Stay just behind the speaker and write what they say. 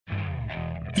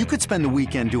You could spend the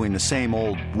weekend doing the same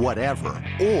old whatever,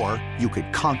 or you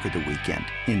could conquer the weekend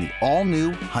in the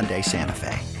all-new Hyundai Santa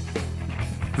Fe.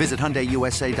 Visit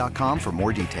HyundaiUSA.com for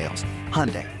more details.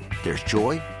 Hyundai, there's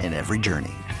joy in every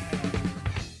journey.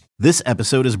 This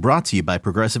episode is brought to you by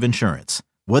Progressive Insurance.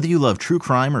 Whether you love true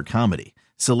crime or comedy,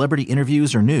 celebrity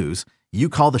interviews or news, you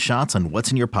call the shots on what's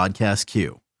in your podcast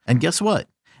queue. And guess what?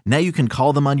 Now you can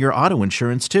call them on your auto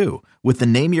insurance too with the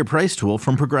Name Your Price tool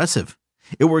from Progressive.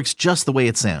 It works just the way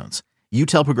it sounds. You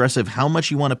tell Progressive how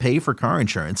much you want to pay for car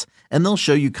insurance, and they'll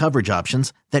show you coverage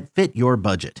options that fit your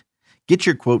budget. Get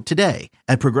your quote today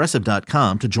at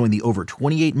Progressive.com to join the over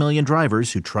 28 million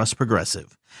drivers who trust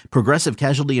Progressive. Progressive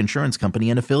Casualty Insurance Company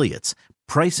and Affiliates.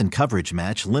 Price and coverage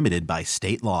match limited by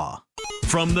state law.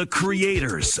 From the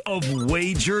creators of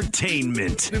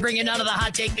Wagertainment. We bring you none of the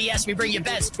hot take BS. We bring you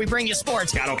best. We bring you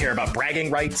sports. I don't care about bragging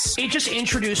rights. It just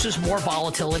introduces more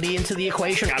volatility into the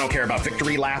equation. I don't care about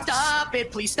victory laps. Stop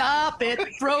it, please stop it.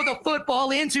 Throw the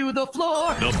football into the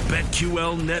floor. The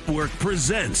BetQL Network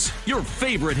presents your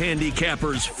favorite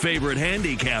handicapper's favorite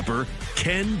handicapper,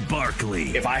 Ken Barkley.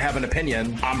 If I have an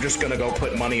opinion, I'm just going to go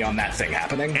put money on that thing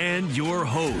happening. And your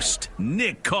host,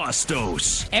 Nick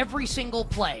Costos. Every single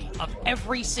play of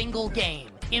every single game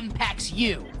impacts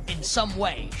you in some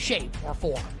way, shape, or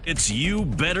form. It's You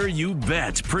Better You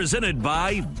Bet, presented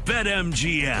by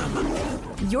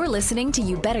BetMGM. You're listening to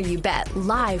You Better You Bet,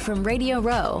 live from Radio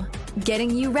Row,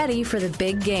 getting you ready for the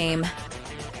big game.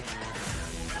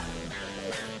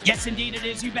 Yes, indeed it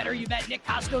is. You Better You Bet. Nick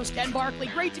Costos, Ken Barkley.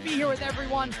 Great to be here with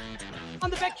everyone on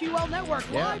the BetQL Network,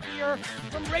 live here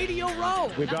from Radio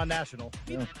Row. We've gone national.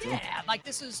 Yeah, like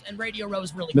this is, and Radio Row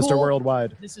is really Mr. cool.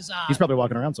 Worldwide. This is, he's probably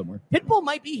walking around somewhere. Pitbull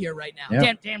might be here right now.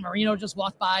 Yeah. Dan Marino just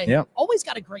walked by. Yeah. Always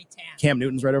got a great tan. Cam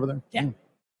Newton's right over there. Yeah.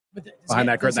 Behind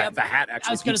that curtain, the hat actually.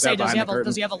 I was going to say, does he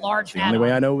have a large hat? The only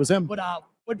way I know it was him.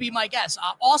 Would be my guess.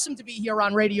 Awesome to be here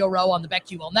on Radio Row on the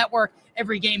BetQL Network.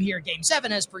 Every game here, Game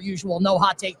 7, as per usual. No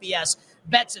hot take BS.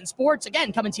 Bets and sports.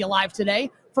 Again, coming to you live today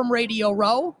from Radio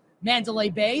Row, Mandalay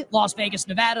Bay, Las Vegas,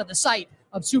 Nevada, the site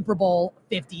of Super Bowl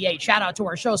 58. Shout out to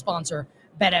our show sponsor,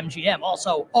 BetMGM.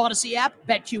 Also, Odyssey app,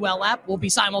 BetQL app will be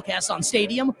simulcast on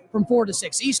Stadium from 4 to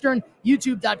 6 Eastern,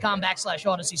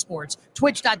 YouTube.com/Odyssey Sports,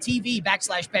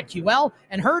 Twitch.tv/BetQL,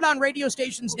 and heard on radio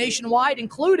stations nationwide,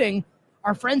 including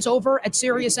our friends over at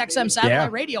Sirius XM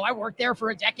Satellite Radio. I worked there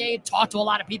for a decade, talked to a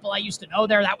lot of people I used to know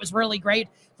there. That was really great,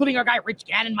 including our guy Rich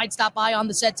Gannon might stop by on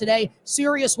the set today.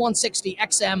 Sirius 160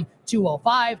 XM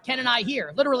 205. Ken and I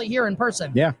here, literally here in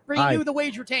person, bringing you the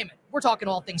Wagertainment. We're talking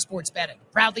all things sports betting.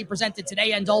 Proudly presented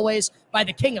today and always by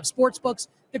the king of sportsbooks,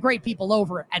 the great people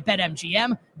over at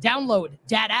BetMGM. Download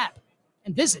that app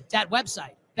and visit that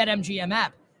website, BetMGM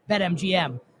app,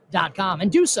 BetMGM.com,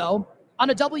 and do so on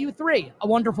a W3, a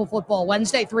wonderful football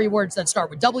Wednesday. 3 words that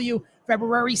start with W.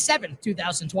 February 7th,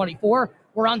 2024.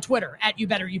 We're on Twitter at You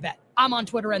Better You Bet. I'm on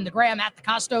Twitter and the gram at the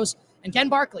Costos. And Ken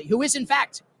Barkley, who is in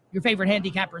fact your favorite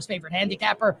handicapper's favorite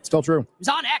handicapper. Still true. He was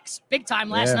on X big time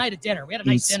last night at dinner. We had a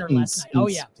nice dinner last night. Oh,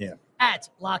 yeah. At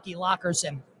Lockie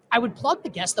Lockerson. I would plug the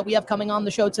guest that we have coming on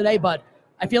the show today, but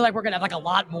I feel like we're going to have like a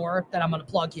lot more that I'm going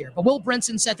to plug here. But Will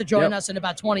Brinson set to join us in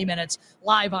about 20 minutes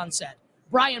live on set.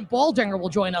 Brian Baldinger will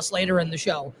join us later in the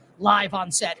show, live on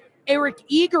set. Eric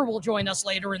Eager will join us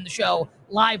later in the show,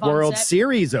 live on set. World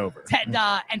Series over.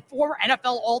 And former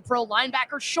NFL All-Pro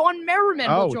linebacker Sean Merriman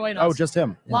will join us. Oh, just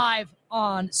him. Live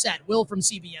on set. Will from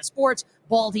CBS Sports,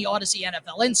 Baldy Odyssey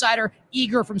NFL Insider,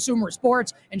 Eager from Sumer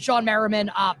Sports, and Sean Merriman,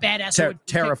 badass.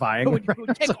 Terrifying. Who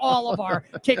would kick all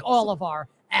of our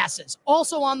asses.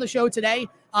 Also on the show today,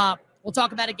 we'll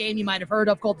talk about a game you might have heard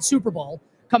of called the Super Bowl.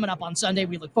 Coming up on Sunday,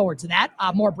 we look forward to that.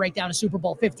 More breakdown of Super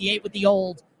Bowl 58 with the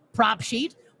old prop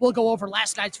sheet. We'll go over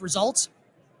last night's results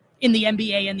in the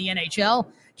NBA and the NHL.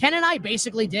 Ken and I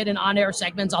basically did an on-air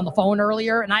segment on the phone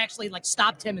earlier, and I actually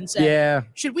stopped him and said,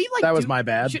 "Should we that was my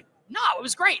bad." No, it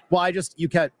was great. Well,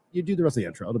 you do the rest of the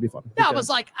intro. It'll be fun. No, it was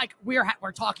like we're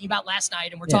talking about last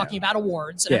night, and we're talking about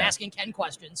awards, and I'm asking Ken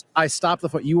questions. I stopped the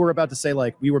phone. You were about to say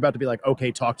we were about to be like,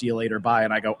 okay, talk to you later, bye,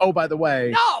 and I go, oh, by the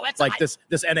way, no, it's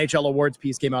this NHL awards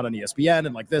piece came out on ESPN,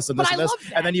 and this and this and this,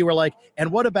 and then you were like,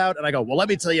 and what about? And I go, well, let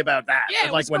me tell you about that. Yeah,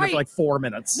 and went for 4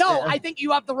 minutes. No, I think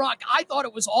you have the wrong. I thought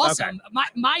it was awesome. Okay.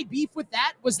 My beef with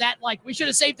that was that we should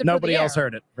have saved it. Nobody for the else air.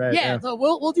 Heard it. Right? Yeah, so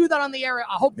we'll do that on the air.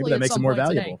 Hopefully, maybe that makes it more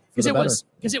valuable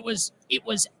because it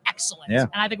was excellent. Yeah.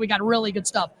 And I think we got really good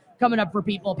stuff coming up for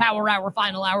people. Power Hour,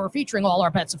 Final Hour, featuring all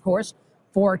our bets, of course,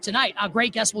 for tonight. A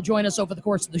great guest will join us over the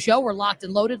course of the show. We're locked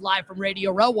and loaded, live from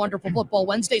Radio Row. Wonderful Football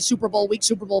Wednesday, Super Bowl week,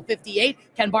 Super Bowl 58.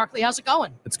 Ken Barkley, how's it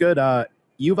going? It's good.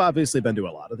 You've obviously been to a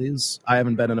lot of these. I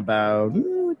haven't been in about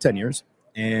 10 years.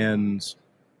 And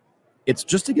it's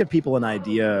just to give people an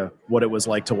idea what it was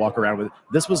like to walk around with.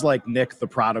 This was like Nick, the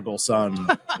prodigal son,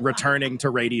 returning to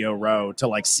Radio Row to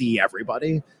like see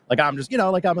everybody. Like I'm just,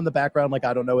 like I'm in the background, like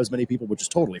I don't know as many people, which is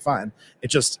totally fine. It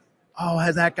just,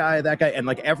 has that guy. And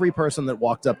like every person that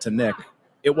walked up to Nick,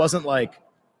 it wasn't like,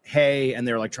 hey, and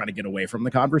they're like trying to get away from the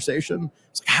conversation.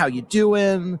 It's like, how you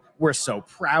doing? We're so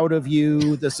proud of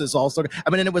you. This is also,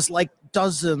 and it was like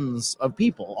dozens of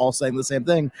people all saying the same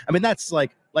thing. I mean, that's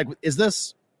like, is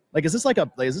this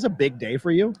a big day for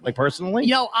you, like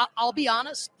personally? I'll be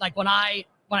honest. Like when I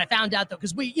found out, though,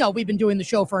 because we've been doing the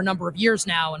show for a number of years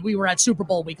now, and we were at Super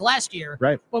Bowl week last year.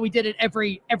 Right. But we did it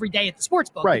every day at the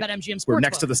sportsbook. Right. At MGM Sportsbook. We're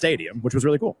next to the stadium, which was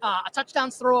really cool. A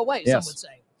touchdown's throw away, yes. Some would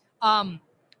say.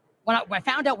 When I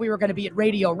found out we were going to be at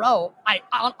Radio Row, I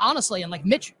honestly, and like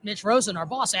Mitch Rosen, our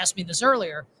boss, asked me this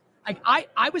earlier.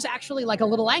 I was actually like a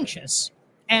little anxious,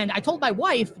 and I told my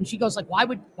wife, and she goes like, "Why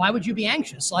would you be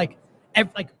anxious? Like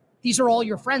these are all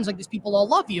your friends. Like these people all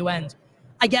love you." And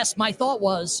I guess my thought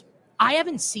was, I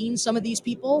haven't seen some of these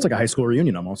people. It's like a high school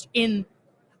reunion almost. In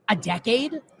a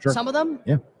decade. Sure. Some of them.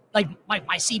 Yeah. Like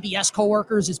my CBS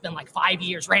coworkers, it's been like 5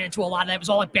 years. Ran into a lot of that. It was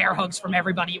all like bear hugs from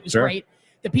everybody. It was sure. great.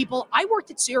 The people, I worked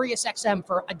at Sirius XM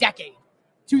for a decade,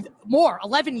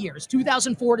 11 years,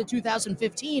 2004 to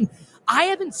 2015. I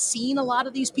haven't seen a lot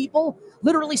of these people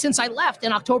literally since I left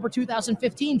in October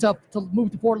 2015 to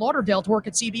move to Fort Lauderdale to work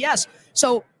at CBS.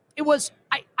 So it was,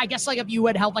 I guess, like if you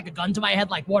had held like a gun to my head,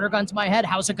 like water gun to my head,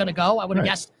 how's it going to go? I would have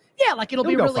guessed, yeah, like it'll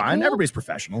be really fine. cool. Everybody's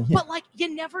professional. Yeah. But like,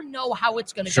 you never know how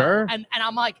it's going to sure. go. And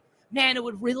I'm like, man, it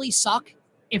would really suck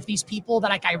if these people that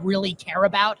like I really care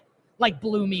about like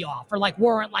blew me off or like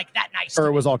weren't like that nice. Or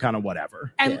it was all kind of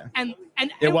whatever. And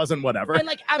it wasn't whatever. And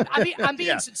like I'm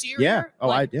being sincere. Yeah. Here. Oh,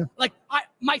 like, yeah. Like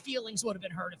my feelings would have been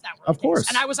hurt if that were of the course. case.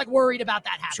 And I was like worried about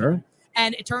that happening. Sure.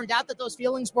 And it turned out that those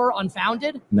feelings were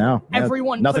unfounded. No.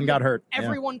 Nothing got hurt.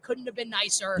 Everyone couldn't have been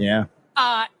nicer. Yeah.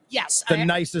 Yes. The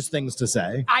nicest things to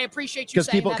say. I appreciate you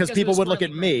saying that. Because people would look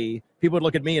at me. People would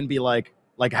look at me and be like,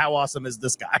 how awesome is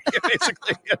this guy?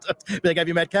 Basically, be like, have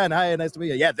you met Ken? Hi, nice to meet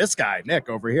you. Yeah, this guy, Nick,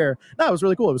 over here. No, it was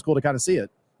really cool. It was cool to kind of see it.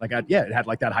 Like, it had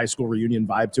like that high school reunion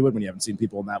vibe to it when you haven't seen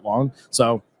people in that long.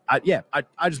 So, I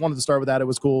just wanted to start with that. It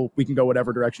was cool. We can go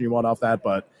whatever direction you want off that,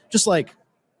 but just like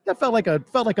that felt like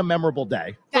a memorable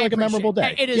day. Felt like a memorable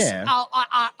day. It is. Yeah.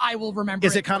 I will remember.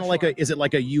 Is it kind of like is it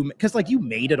like a you? Because like you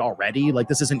made it already. Like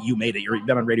this isn't you made it. You've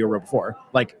been on Radio Row before.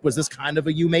 Like, was this kind of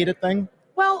a you made it thing?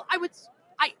 Well,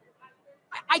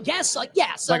 I guess like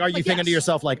yes. Like, are you thinking to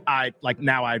yourself like I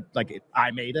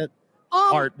made it?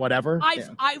 Art, whatever.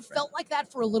 I've felt like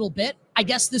that for a little bit. I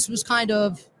guess this was kind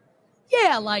of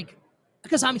like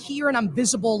because I'm here and I'm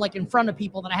visible like in front of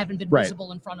people that I haven't been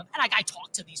visible in front of, and I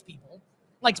talk to these people,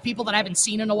 like people that I haven't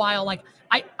seen in a while. Like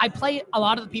I play a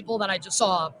lot of the people that I just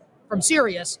saw from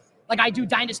Sirius. Like I do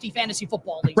Dynasty Fantasy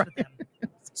Football leagues with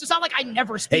them. So it's not like I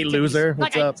never speak. Hey, loser,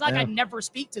 what's up? It's like I never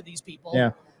speak to these people.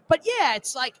 Yeah. But yeah,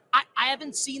 it's like I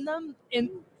haven't seen them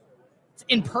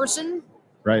in person,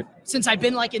 right? Since I've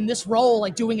been like in this role,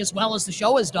 like doing as well as the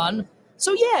show has done.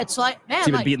 So yeah, it's like man,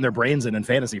 you've been beating their brains in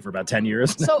fantasy for about 10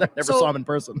 years. So never saw them in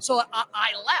person. So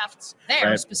I left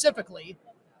there specifically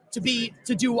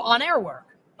to do on air work,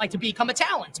 like to become a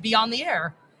talent, to be on the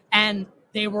air, and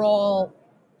they were all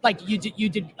like, you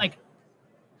did like,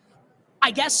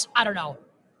 I guess I don't know,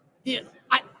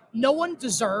 no one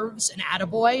deserves an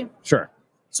attaboy. Sure.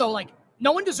 So, like,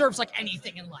 no one deserves, like,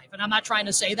 anything in life. And I'm not trying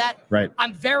to say that. Right.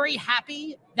 I'm very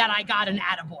happy that I got an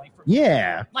attaboy.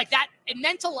 Yeah. Like, that, it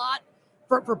meant a lot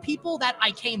for people that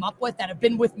I came up with that have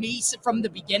been with me from the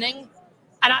beginning.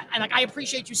 And I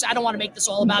appreciate you. I don't want to make this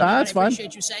all about me, but I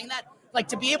appreciate you saying that. Like,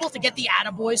 to be able to get the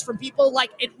attaboys from people,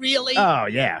 like, it really. Oh,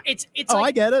 yeah. It's like,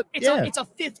 I get it. It's a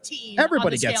 15.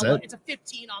 Everybody gets it. It's a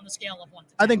 15 on the scale of 1 to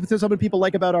 10. I think something people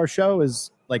like about our show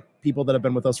is, like, people that have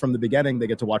been with us from the beginning, they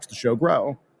get to watch the show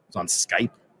grow. It's on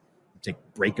Skype. Take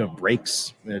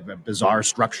breaks, bizarre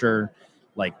structure,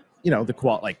 like,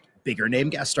 the bigger name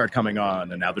guests start coming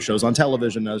on, and now the show's on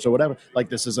television, so whatever. Like,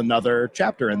 this is another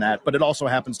chapter in that, but it also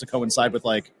happens to coincide with,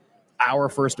 like, our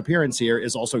first appearance here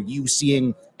is also you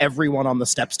seeing everyone on the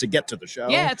steps to get to the show.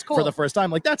 Yeah, it's cool. For the first time.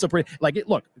 Like, that's a pretty, like,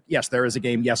 look, yes, there is a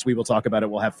game. Yes, we will talk about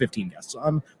it. We'll have 15 guests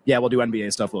on. Yeah, we'll do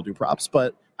NBA stuff. We'll do props.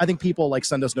 But I think people, like,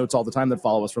 send us notes all the time that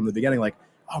follow us from the beginning. Like,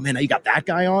 oh, man, you got that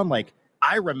guy on? Like,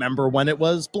 I remember when it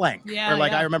was blank. Yeah, or,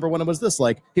 like, I remember when it was this.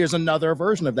 Like, here's another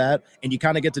version of that. And you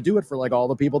kind of get to do it for, like, all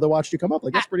the people that watched you come up.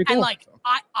 Like, that's pretty cool. And, like,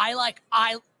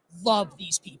 I love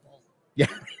these people.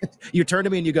 Yeah. You turn to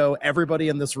me and you go, everybody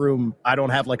in this room, I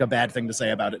don't have like a bad thing to say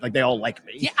about it. Like they all like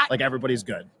me. Yeah, like everybody's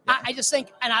good. I just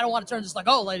think, and I don't want to turn this like,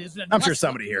 oh, ladies. I'm sure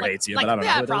somebody here hates you, but I don't know.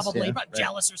 Yeah, probably, but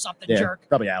jealous or something, jerk.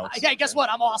 Probably Alex. Hey, guess what?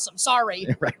 I'm awesome. Sorry.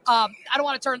 Right. I don't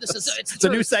want to turn this as it's a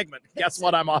new segment. Guess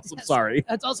what? I'm awesome. Yes. Sorry.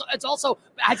 It's also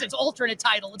has its alternate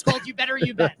title. It's called You Better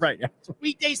You Bet. Right. Yeah.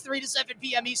 Weekdays 3 to 7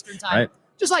 p.m. Eastern time. Right.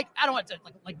 Just like, I don't want to,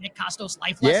 like Nick Costos'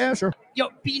 life lesson. Yeah,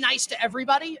 sure. Be nice to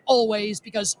everybody always,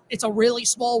 because it's a really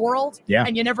small world. Yeah.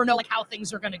 And you never know like how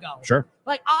things are going to go. Sure.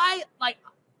 I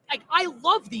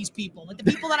love these people. Like the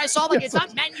people that I saw, like it's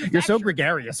not manufactured. You're so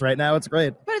gregarious right now. It's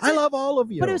great. I love all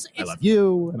of you. But I love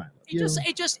you. And I love you.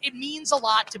 It means a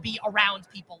lot to be around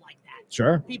people like that.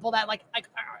 Sure. People that like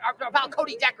are about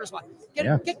Cody Decker's one.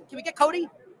 Can we get Cody?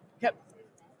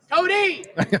 Cody!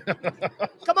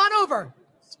 Come on over.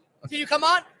 Can you come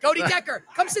on? Cody Decker,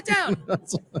 come sit down.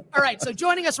 All right, so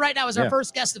joining us right now is our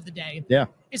first guest of the day. Yeah.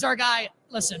 Is our guy,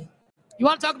 listen, you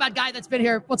want to talk about a guy that's been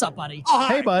here? What's up, buddy? Oh,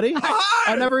 hey, buddy.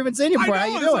 I've never even seen you before. How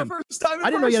you doing? I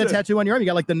didn't know you had a tattoo on your arm. You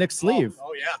got like the Nick sleeve.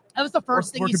 Oh yeah. That was the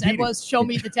first thing he said was, show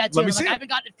me the tattoo. Let me see I it. haven't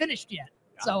gotten it finished yet.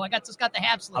 So I just got the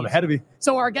half sleeve. I'm ahead of you.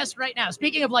 So our guest right now,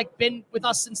 speaking of like been with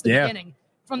us since the beginning,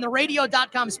 from the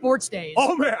radio.com sports days.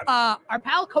 Oh, man. Our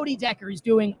pal Cody Decker is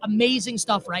doing amazing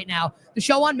stuff right now. The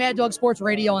show on Mad Dog Sports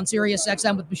Radio on Sirius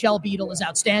XM with Michelle Beadle is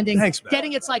outstanding. Thanks, man.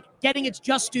 Getting its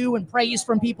just due and praise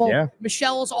from people. Yeah.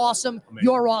 Michelle's awesome. Amazing.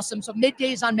 You're awesome. So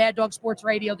middays on Mad Dog Sports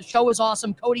Radio. The show is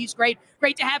awesome. Cody's great.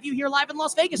 Great to have you here live in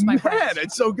Las Vegas, my friend. Man,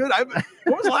 it's so good.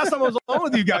 When was the last time I was on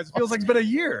with you guys? It feels like it's been a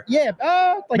year. Yeah.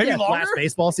 Maybe longer? Last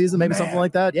baseball season, maybe something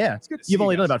like that. Yeah. It's good to see You've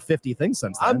only you done guys. about 50 things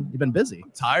since then. You've been busy.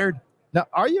 I'm tired. Now,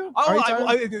 are you? Are you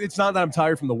tired? It's not that I'm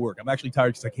tired from the work. I'm actually tired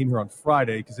because I came here on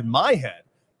Friday, because in my head,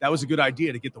 that was a good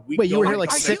idea to get the week Wait, you were going. here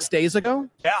like 6 days ago?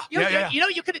 Yeah. You know,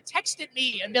 you could have texted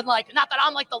me and been like, not that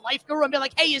I'm like the life guru, and been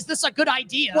like, hey, is this a good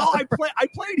idea? Well, I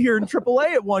played here in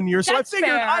AAA at 1 year, so That's I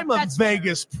figured fair. I'm a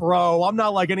Vegas pro. I'm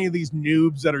not like any of these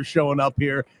noobs that are showing up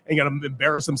here and going to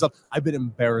embarrass themselves. I've been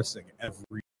embarrassing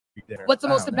every dinner. What's the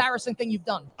most embarrassing thing you've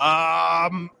done?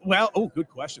 Good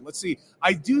question. Let's see.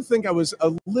 I do think I was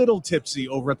a little tipsy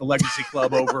over at the Legacy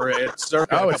Club over at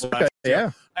Circa. Oh, it's okay.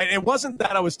 Yeah. And it wasn't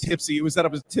that I was tipsy. It was that I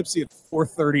was tipsy at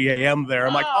 4:30 a.m. there.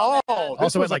 I'm like, this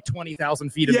Also was at like 20,000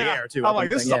 feet in the air, too. I'm like,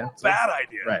 this is a bad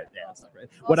idea. Right. Yeah, that's not great.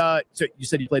 What? So you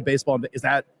said you played baseball. Is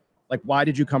that like, why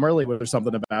did you come early? Was there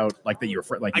something about like that you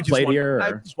were like you played here? Or?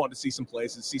 I just wanted to see some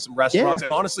places, see some restaurants. Yeah.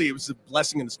 And honestly, it was a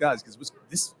blessing in disguise, because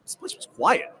this place was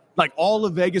quiet. Like all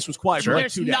of Vegas was quiet. Sure. For like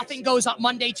There's 2 days. nothing goes on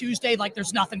Monday, Tuesday. Like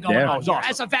there's nothing going Yeah. on. Oh, it was here. awesome.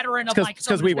 As a veteran of like,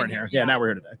 Because we weren't here. Yeah, now we're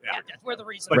here today. Yeah, we're the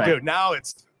reason. But dude, now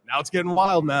it's getting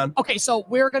wild, man. Okay, so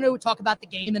we're going to talk about the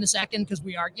game in a second, because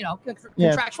we are,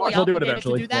 contractually we'll do it obligated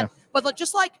eventually. to do that. Yeah. But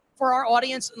just like for our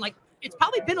audience, and like it's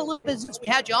probably been a little bit since we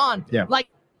had you on. Yeah. Like,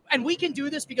 and we can do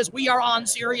this because we are on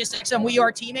Sirius XM. We are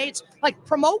teammates. Like,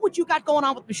 promote what you got going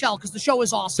on with Michelle, because the show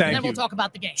is awesome. And then we'll talk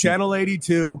about the game. Channel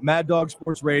 82, Mad Dog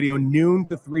Sports Radio, noon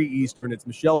to 3 Eastern. It's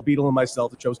Michelle Beadle and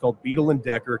myself. The show's called Beadle and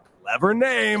Decker. Clever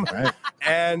name. Right.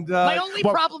 And My only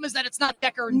problem is that it's not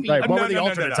Decker and Beadle. Right. What were the no,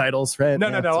 alternate titles? Right. No.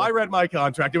 I read my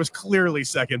contract. It was clearly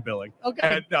second billing.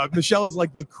 Okay. And Michelle is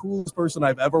like the coolest person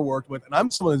I've ever worked with. And I'm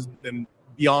someone who's been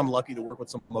beyond lucky to work with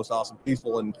some of the most awesome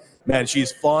people. And man,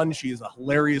 she's fun. She is a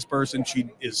hilarious person. She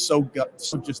is so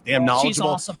just damn knowledgeable. She's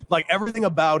awesome. Like everything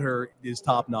about her is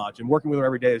top notch. And working with her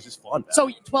every day is just fun. Man. So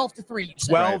 12 to 3, you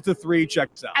said. 12 to 3, check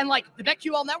this out. And like the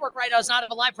BetQL network right now does not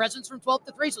have a live presence from 12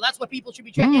 to 3, so that's what people should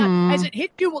be checking out. As it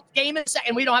hit you with game in a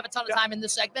second, we don't have a ton of time in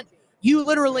this segment. You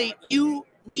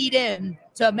lead in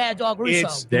to Mad Dog Russo.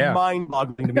 It's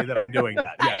mind-boggling to me that I'm doing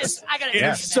that. Yes. I gotta it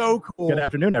is so cool. Good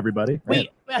afternoon, everybody.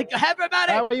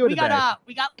 Everybody, How are you we got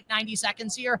like 90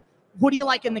 seconds here. What do you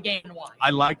like in the game and why?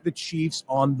 I like the Chiefs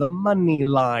on the money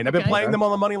line. I've been playing them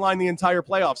on the money line the entire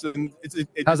playoffs. And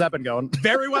how's that been going?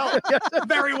 Very well.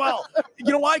 Very well.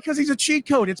 You know why? Because he's a cheat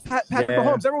code. It's Patrick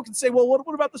Mahomes. Everyone can say, well,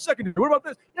 what about the secondary? What about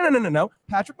this? No.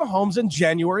 Patrick Mahomes in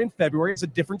January and February is a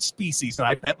different species, and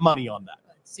I bet money on that.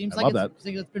 Seems like it's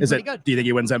been pretty good. Do you think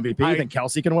he wins MVP? You think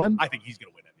Kelsey can win? I think he's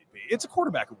going to win MVP. It's a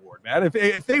quarterback award, man.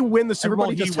 If they win the Super Bowl,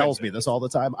 everybody just tells me this all the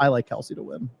time. I like Kelsey to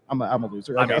win. I'm a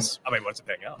loser, I guess. I mean, what's it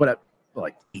paying out? But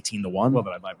like 18-1. Well,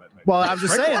 then I might. Well, I'm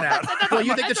just saying that. Well,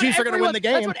 you think the Chiefs are going to win the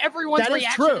game? That's what everyone's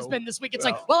reaction has been this week. It's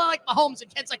like, well, I like Mahomes,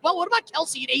 and Ken's like, well, what about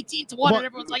Kelsey at 18-1? And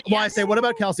everyone's like, yes. Well, I say, what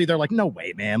about Kelsey? They're like, no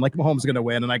way, man. Like Mahomes is going to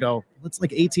win, and I go, it's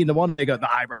like 18-1. They go, the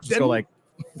eyebrows just go like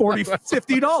 $40,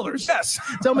 $50. Yes.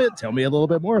 Tell me a little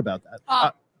bit more about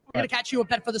that. We're going to catch you at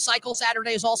Bet for the Cycle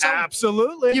Saturdays also.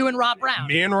 Absolutely. You and Rob Brown.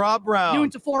 Me and Rob Brown. Noon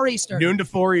to 4 Eastern. Noon to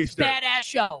 4 Eastern. Badass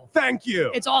show. Thank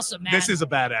you. It's awesome, man. This is a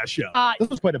badass show. This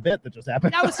was quite a bit that just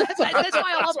happened. That's why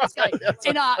I love this guy.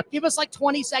 And give us like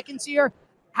 20 seconds here.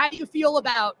 How do you feel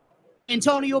about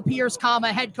Antonio Pierce,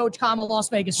 head coach, Las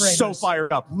Vegas Raiders? So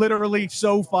fired up. Literally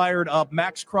so fired up.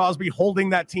 Max Crosby holding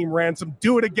that team ransom.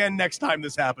 Do it again next time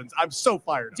this happens. I'm so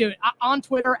fired up. Dude, on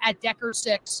Twitter at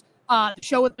Decker6. The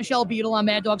show with Michelle Beadle on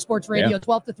Mad Dog Sports Radio,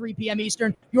 12 to 3 p.m.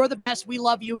 Eastern. You're the best. We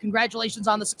love you. Congratulations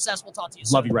on the success. We'll talk to you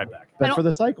soon. Love you right back. Bet for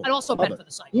the cycle. And also bet for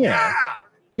the cycle. Yeah.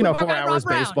 You know, With our 4 guy, hours Rob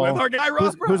Brown. baseball. With our guy,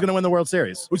 Rob Brown. Who's going to win the World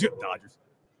Series? Who's your Dodgers?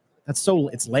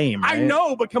 It's lame, right? I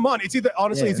know, but come on. It's either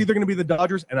it's either going to be the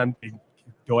Dodgers, and I'm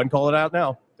go ahead and call it out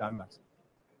now. Diamondbacks.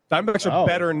 Diamondbacks are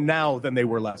better now than they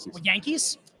were last season.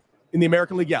 Yankees? In the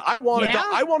American League, yeah. I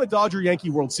want a Dodger-Yankee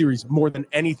World Series more than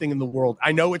anything in the world.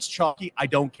 I know it's chalky. I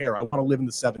don't care. I want to live in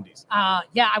the 70s.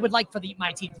 Yeah, I would like for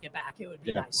my team to get back. It would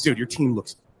be nice. Dude, your team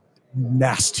looks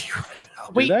nasty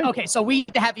right now. Okay, so we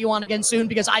need to have you on again soon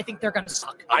because I think they're going to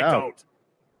suck. I don't.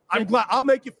 I'm glad. I'll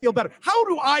make you feel better. How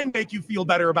do I make you feel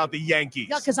better about the Yankees?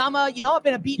 Yeah, because I've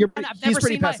been a beaten. He's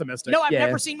pretty pessimistic. I've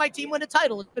never seen my team win a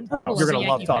title. It's been purple. You're going to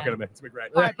love talking to me. It's been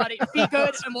great. All right, buddy. Be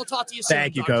good, and we'll talk to you soon.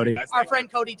 Thank you, Cody. Our friend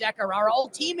Cody Decker, our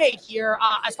old teammate here,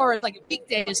 as far as like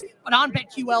weekdays, but on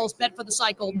BetQL's Bet for the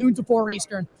Cycle, noon to 4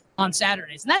 Eastern on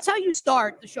Saturdays. And that's how you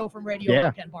start the show from Radio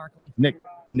with Ken Barkley.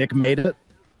 Nick made it.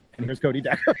 And here's Cody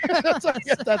Decker.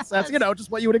 that's just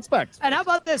what you would expect. And how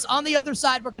about this? On the other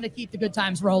side, we're going to keep the good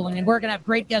times rolling, and we're going to have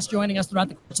great guests joining us throughout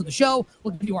the course of the show.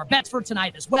 We'll give you our bets for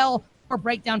tonight as well. Our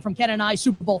breakdown from Ken and I,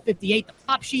 Super Bowl 58. The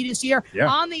top sheet is here. Yeah.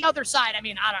 On the other side,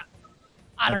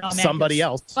 I don't know, man. Somebody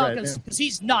else. Because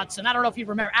he's nuts, and I don't know if you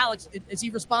remember. Alex, has he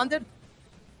responded?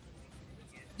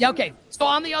 Yeah, okay. So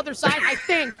on the other side, I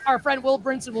think our friend Will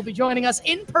Brinson will be joining us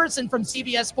in person from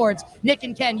CBS Sports. Nick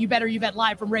and Ken, You Better You Bet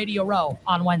live from Radio Row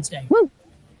on Wednesday. Woo.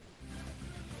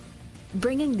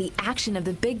 Bringing the action of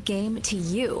the big game to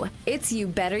you. It's You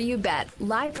Better You Bet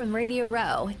live from Radio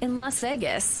Row in Las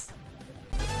Vegas.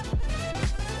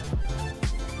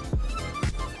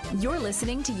 You're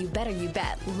listening to You Better You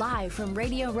Bet live from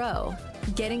Radio Row,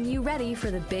 getting you ready for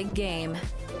the big game.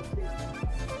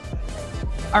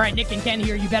 All right, Nick and Ken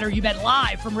here. You Better You Bet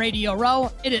live from Radio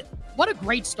Row. What a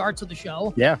great start to the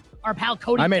show. Yeah. Our pal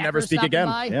Cody. I may Decker never speak again.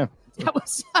 by. Yeah. That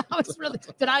was really.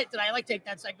 Did I like take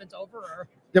that segment over? Or?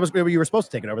 You were supposed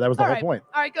to take it over. That was the whole point.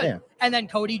 All right, good. Yeah. And then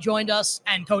Cody joined us,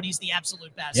 and Cody's the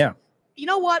absolute best. Yeah. You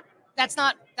know what? That's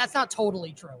not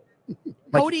totally true. Like,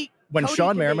 Cody. When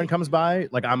Sean Merriman comes by,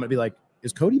 like I'm gonna be like,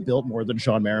 is Cody built more than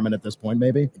Sean Merriman at this point?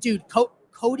 Maybe. Dude,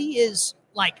 Cody is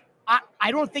like.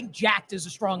 I don't think jacked is a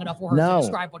strong enough word to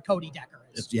describe what Cody Decker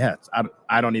is.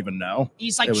 I don't even know.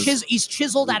 He's like he's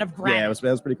chiseled out of granite. Yeah, it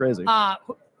was pretty crazy.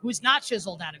 Who's not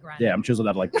chiseled out of granite? Yeah, I'm chiseled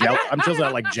out of like I'm chiseled out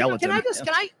of like gelatin. Can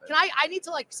I need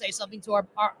to like say something to our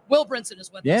Will Brinson is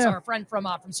with us, our friend from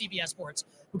CBS Sports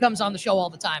who comes on the show all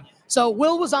the time. So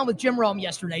Will was on with Jim Rome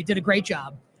yesterday, did a great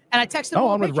job, and I texted him.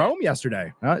 On with Rome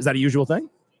yesterday. Is that a usual thing?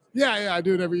 Yeah, I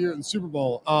do it every year in the Super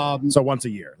Bowl. So once a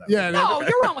year. You're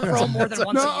on with Rome more than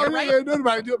once a year, right?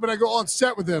 I do it, but I go on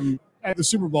set with him at the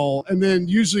Super Bowl, and then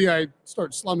usually I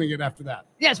start slumming it after that.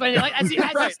 Yes, but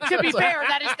to be fair,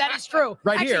 that is true.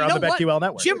 Here on the BetQL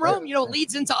network. Jim Rome,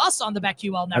 leads into us on the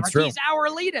BetQL network. That's true. He's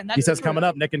our lead-in. He says coming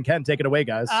up, Nick and Ken, take it away,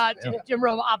 guys. Jim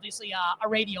Rome, obviously a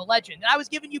radio legend. And I was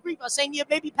giving you grief. I was saying you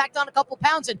maybe packed on a couple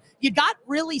pounds, and you got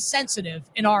really sensitive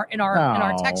in our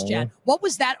text chat. What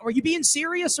was that? Were you being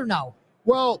serious or no?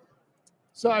 Well,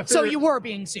 so you were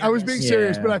being serious. I was being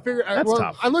serious, but I figured I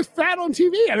looked fat on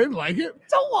TV. I didn't like it.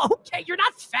 So okay, you're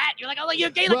not fat. You're like, you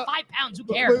gained like 5 pounds. Who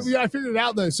cares? But I figured it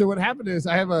out though. So what happened is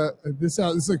I have this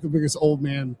is like the biggest old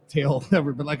man tale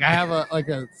ever. But like I have a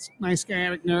nice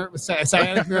sciatic nerve.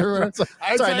 Sciatic nerve.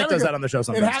 Sorry, Nick does that on the show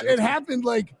sometimes. It happened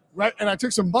like right, and I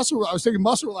took some muscle. I was taking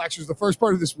muscle relaxers the first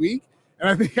part of this week, and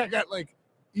I think I got like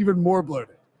even more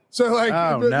bloated. So like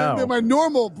than my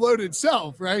normal bloated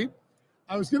self, right?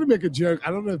 I was going to make a joke. I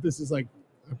don't know if this is like,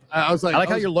 I like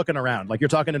how you're looking around. Like you're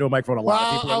talking into a microphone. A lot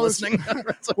of people are listening. I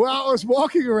was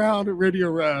walking around at Radio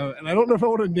Row, and I don't know if I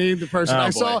want to name the person. I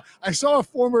saw a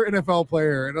former NFL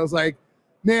player, and I was like,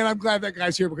 man, I'm glad that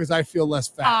guy's here because I feel less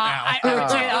fat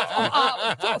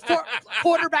now.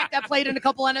 Quarterback that played in a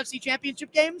couple NFC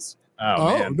championship games.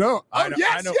 Man. No!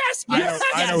 Yes!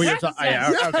 I know who you're talking.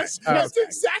 That's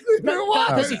exactly who it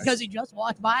was. Because he just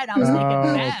walked by, and I was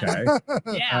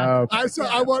thinking, okay. yeah.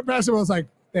 I walked past him. I was like,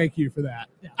 "Thank you for that.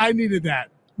 Yeah. I needed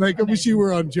that." Like I wish you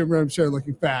were on Jim Rome's show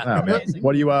looking fat. Oh, man.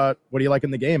 What do you like in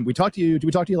the game? Did we talk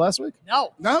to you last week?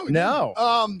 No.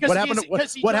 What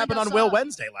happened on Will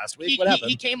Wednesday last week? What happened?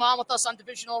 He came on with us on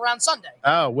divisional round Sunday.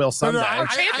 Oh, Will Sunday. I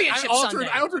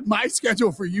altered my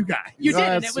schedule for you guys. You did,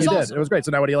 and it was awesome. It was great.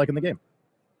 So now what do you like in the game?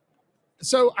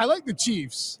 So I like the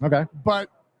Chiefs. Okay.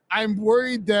 But I'm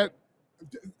worried that.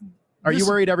 Are you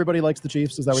worried everybody likes the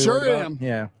Chiefs? Is that what you're worried about? Am.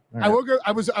 Yeah. Right. I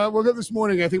woke up this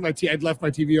morning. I think I'd left my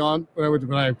TV on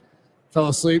when I fell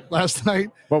asleep last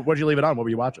night. What'd you leave it on? What were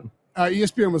you watching?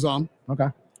 ESPN was on. Okay.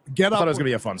 Get I up. thought it was gonna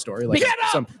be a fun story, like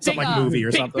something like movie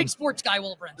or something. Big sports guy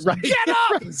Will Brent. Right. Get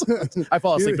up. I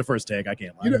fall asleep the first take. I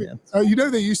can't lie.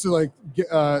 They used to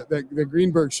the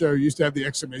Greenberg show used to have the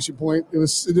exclamation point.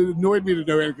 It annoyed me to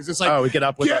no end because it's like we get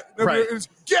up with get up. It's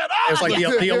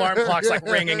like the alarm clock's like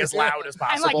ringing as loud as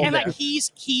possible. And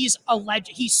he's a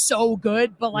legend. He's so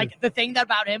good, but the thing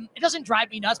about him, it doesn't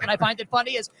drive me nuts, but I find it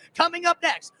funny is coming up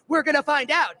next, we're gonna find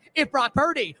out if Brock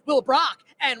Purdy will Brock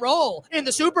and roll in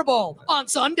the Super Bowl on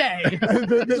Sunday.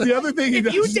 The other thing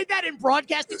if you did that in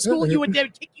broadcasting school, they would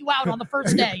kick you out on the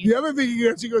first day. The other thing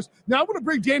he goes, now I want to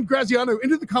bring Dan Graziano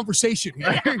into the conversation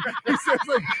here. He says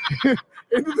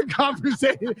into the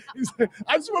conversation.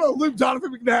 I just want to loop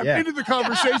Donovan McNabb into the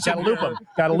conversation.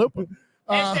 Gotta loop him.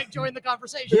 Hashtag join the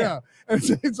conversation. Yeah. And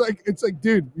it's like,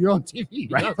 dude, you're on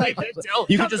TV. Right.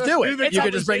 You can just do it. You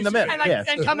can just bring them in.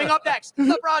 And coming up next,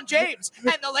 LeBron James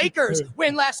and the Lakers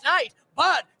win last night.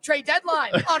 But trade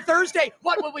deadline on Thursday.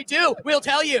 What will we do? We'll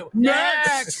tell you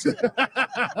next. It's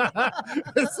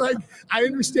like, I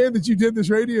understand that you did this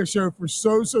radio show for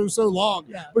so long,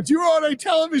 but you were on a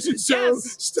television show.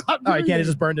 Yes. Stop. He can't. It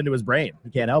just burned into his brain.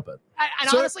 He can't help it. And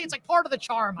honestly, it's like part of the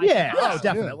charm.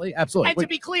 Definitely, absolutely. And to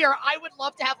be clear, I would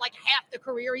love to have half the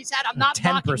career he's had. I'm not 10%.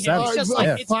 mocking him. It's just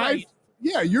it's great.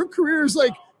 Yeah, your career is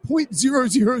like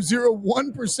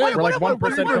 0.0001%. We're like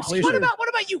 1% completion. What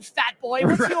about you, fat boy?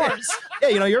 What's yours?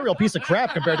 Yeah, you're a real piece of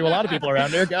crap compared to a lot of people around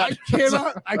here. God.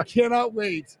 I cannot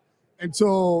wait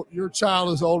until your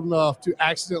child is old enough to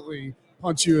accidentally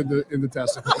punch you in the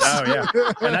testicles. Oh yeah,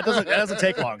 and that doesn't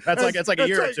take long. It's like a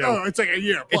year or two. Oh, it's like a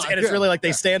year. It's really like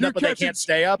they stand up, but they can't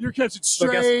stay up. You're catching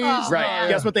strays. Right.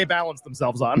 Guess what they balance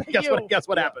themselves on? Guess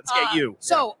what happens? You.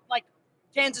 So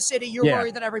Kansas City, you're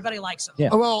worried that everybody likes them.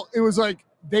 Yeah. Well, it was like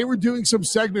they were doing some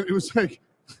segment. It was like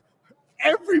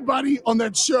everybody on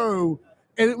that show,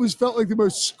 and it felt like the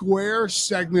most square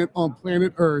segment on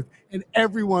planet Earth, and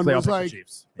everyone was like,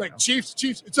 Chiefs.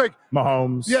 Chiefs. It's like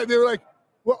Mahomes. Yeah, they were like,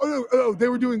 well, they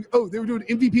were doing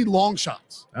MVP long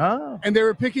shots. Oh. And they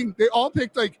all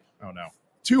picked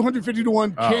 250 to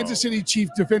 1 Kansas City Chief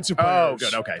defensive players. Oh,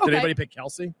 good. Okay. Did anybody pick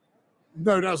Kelsey?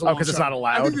 No, that was a long shot. Because it's not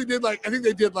allowed. I think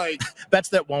they did bets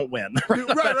that won't win.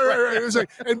 right. It was like,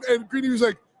 and Greeny was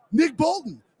like, Nick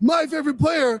Bolton, my favorite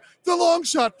player, the long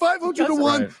shot, 500 to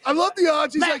 1. Right. I love the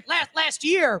odds. He's last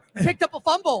year, picked up a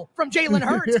fumble from Jalen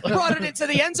Hurts, brought it into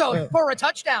the end zone for a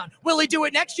touchdown. Will he do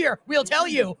it next year? We'll tell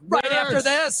you after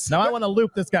this. Now I want to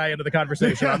loop this guy into the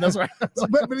conversation on this one.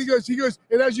 but he goes,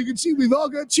 and as you can see, we've all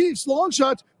got Chiefs long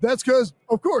shots. That's because,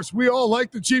 of course, we all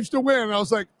like the Chiefs to win. And I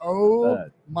was like,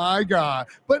 my God.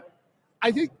 But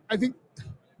I think you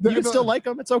can still like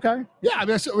them. It's okay. Yeah, I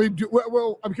mean,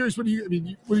 well, I'm curious. What do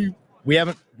you? We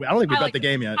haven't. I don't think we bet the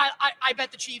game yet. I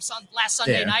bet the Chiefs on last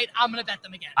Sunday night. I'm going to bet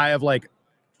them again. I have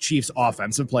Chiefs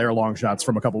offensive player long shots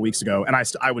from a couple weeks ago, and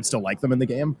I would still like them in the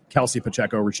game. Kelsey,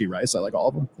 Pacheco, Rashee Rice. I like all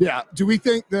of them. Yeah. Do we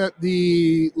think that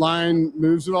the line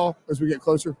moves at all as we get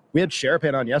closer? We had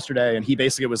Sherapan on yesterday, and he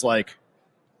basically was like,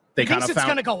 he thinks it's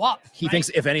going to go up. He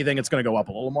thinks if anything, it's going to go up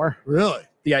a little more. Really?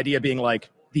 The idea being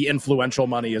the influential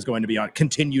money is going to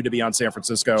continue to be on San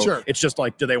Francisco. Sure. It's just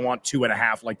do they want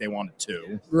 2.5 like they wanted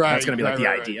 2? Right. That's going to be the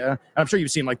idea. Right. I'm sure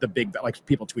you've seen the big bet,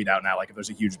 people tweet out now, if there's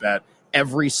a huge bet,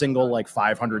 every single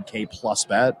 $500K plus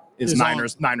bet is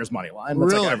Niners money line.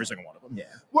 That's really? Every single one of them. Yeah.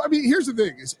 Well, I mean, here's the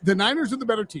thing: is the Niners are the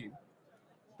better team.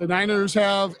 The Niners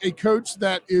have a coach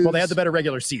that is. Well, they had the better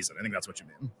regular season. I think that's what you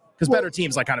mean. Because better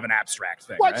teams kind of an abstract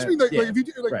thing. Well, I just mean if you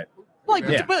do right. Well,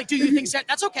 do you think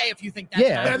that's okay if you think that?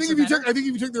 Yeah, I think if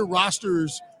you took their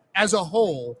rosters as a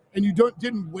whole and you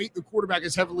didn't weight the quarterback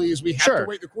as heavily as we have to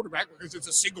weight the quarterback because it's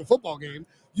a single football game,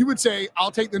 you would say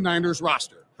I'll take the Niners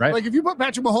roster. Right. If you put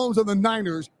Patrick Mahomes on the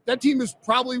Niners, that team is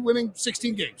probably winning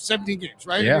 16 games, 17 games,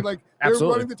 right? Yeah, they're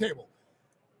running the table.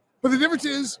 But the difference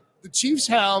is the Chiefs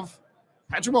have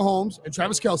Patrick Mahomes and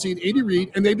Travis Kelce and Andy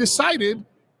Reid, and they decided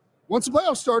once the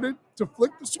playoffs started to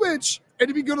flick the switch and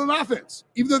to be good on offense,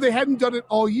 even though they hadn't done it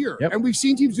all year. Yep. And we've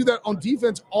seen teams do that on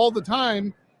defense all the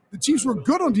time. The Chiefs were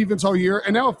good on defense all year,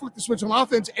 and now have flicked the switch on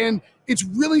offense, and it's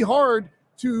really hard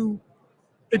to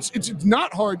it's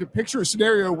not hard to picture a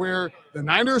scenario where the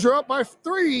Niners are up by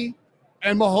 3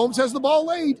 and Mahomes has the ball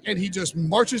late and he just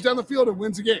marches down the field and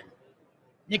wins the game.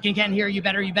 Nick and Ken here, You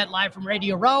Better You Bet, live from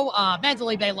Radio Row,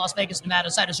 Mandalay Bay, Las Vegas, Nevada,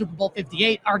 site of Super Bowl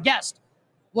 58. Our guest,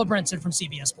 Will Brinson from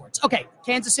CBS Sports. Okay,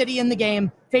 Kansas City in the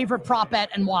game. Favorite prop bet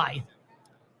and why?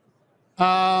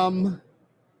 I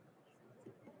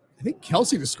think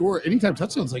Kelsey to score anytime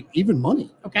touchdowns, like even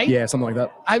money. Okay. Yeah, something like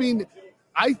that. I mean,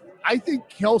 I think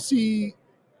Kelsey.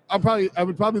 I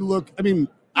would probably look. I mean,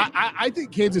 I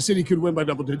think Kansas City could win by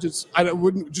double digits.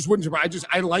 Wouldn't surprise.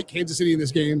 I like Kansas City in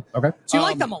this game. Okay. So you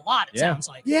like them a lot. It sounds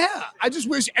like. Yeah. I just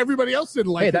wish everybody else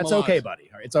didn't like. Hey, them that's a lot. okay, buddy.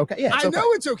 It's okay. Yeah, I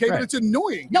know it's okay, but it's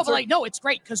annoying. No, but no, it's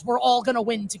great because we're all gonna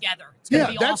win together. It's gonna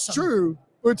be that's awesome. true.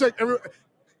 It's like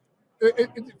it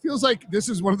feels like this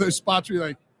is one of those spots where you're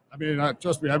like, I mean,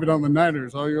 trust me, I've been on the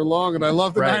Niners all year long, and I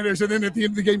love the Niners. And then at the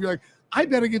end of the game, you're like, I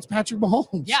bet against Patrick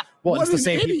Mahomes. Yeah. Well, it's the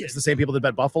same people. It's the same people that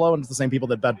bet Buffalo, and it's the same people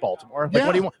that bet Baltimore. Like,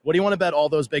 what do you want? What do you want to bet? All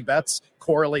those big bets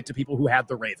correlate to people who had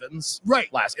the Ravens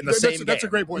last in the same game. That's a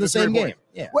great point. In the same game.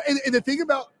 Yeah. Well, and the thing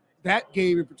about that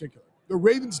game in particular, the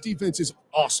Ravens defense is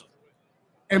awesome,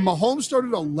 and Mahomes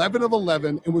started 11 of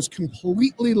 11 and was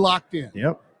completely locked in.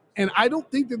 Yep. And I don't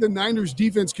think that the Niners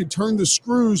defense could turn the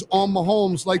screws on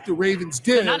Mahomes like the Ravens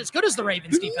did. They're not as good as the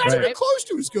Ravens defense. Not even close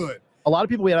to as good. A lot of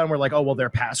people we had on were like, oh, well, their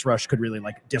pass rush could really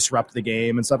like disrupt the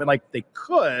game and stuff. And like they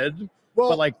could,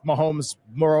 but like Mahomes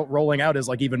rolling out is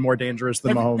like even more dangerous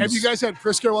than Mahomes. Have you guys had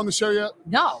Prisco on the show yet?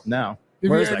 No. No.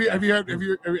 Have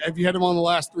you had him on the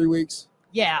last 3 weeks?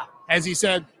 Yeah. As he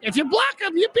said, if you block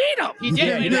him, you beat him. He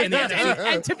did.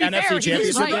 And to be fair,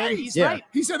 he's right. He's right.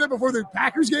 He said that before the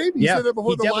Packers game. He said that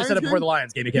before the Lions game. He definitely said it before the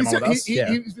Lions game. He came on with us.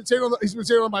 He's been saying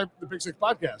on the Big Six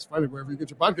podcast. Find it wherever you get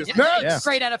your podcast.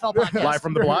 Great NFL podcast. Live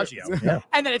from the Bellagio.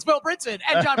 And then it's Will Brinson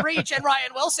and John Breach and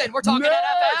Ryan Wilson. We're talking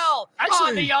NFL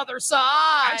on the other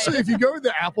side. Actually, if you go to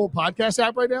the Apple Podcast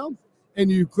app right now, and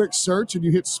you click search and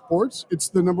you hit sports, it's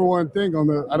the number one thing on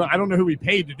the. I don't know who we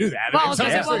paid to do that.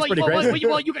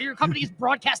 Your company is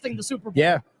broadcasting the Super Bowl.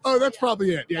 Yeah. Oh, that's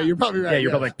probably it. Yeah, you're probably right. Yeah,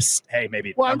 you're probably like, psst, hey,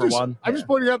 maybe number one. I'm just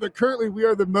pointing out that currently we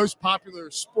are the most popular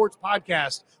sports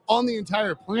podcast on the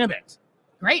entire planet.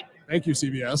 Great. Thank you,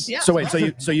 CBS. Yeah. So wait,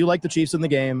 so you like the Chiefs in the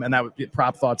game, and that would be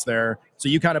prop thoughts there. So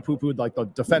you kind of pooed like the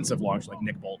defensive launch, like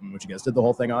Nick Bolton, which you guys did the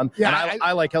whole thing on. Yeah, and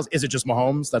I like Kelsey. Is it just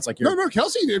Mahomes? That's like your no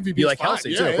Kelsey MVP. You like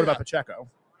Kelsey too? What about Pacheco?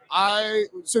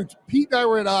 So Pete and I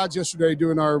were at odds yesterday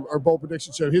doing our bowl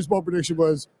prediction show. His bowl prediction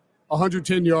was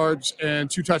 110 yards and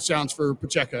 2 touchdowns for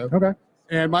Pacheco. Okay.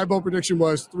 And my bowl prediction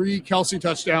was 3 Kelsey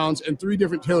touchdowns and 3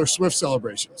 different Taylor Swift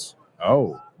celebrations.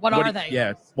 Oh. What are they?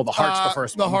 Yeah. Well, the heart's the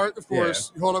first one. The heart, of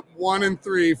course. You hold up 1 and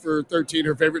 3 for 13,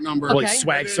 her favorite number. Well,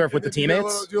 swag surf with the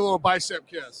teammates? Do a little bicep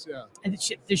kiss, yeah. And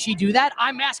does she do that?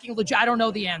 I'm asking legit. I don't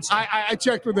know the answer. I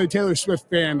checked with a Taylor Swift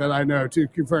fan that I know to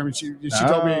confirm, and she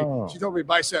told me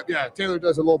bicep. Yeah, Taylor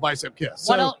does a little bicep kiss.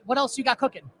 What else you got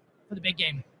cooking for the big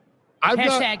game?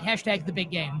 Hashtag the big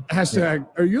game. Hashtag,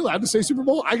 are you allowed to say Super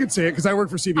Bowl? I could say it because I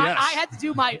work for CBS. I had to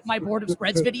do my board of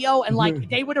spreads video, and like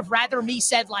they would have rather me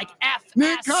said like F.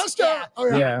 Nick Costa. Yeah.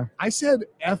 Oh, yeah. I said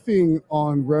effing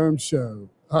on Rome's show.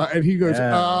 And he goes,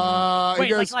 wait, he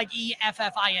goes, like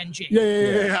EFFING.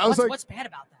 Yeah. I was like, what's bad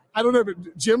about that? I don't know,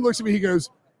 but Jim looks at me, he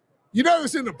goes, you know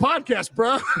this in the podcast,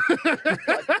 bro.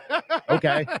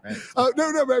 Okay.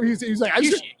 No, but he's like,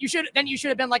 you should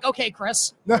have been like, okay,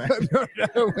 Chris. No.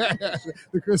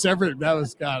 The Chris Everett, that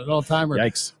was God, an all timer.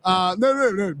 Yikes.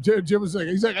 No. Jim was like,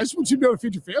 he's like, I just want you to be able to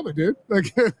feed your family, dude.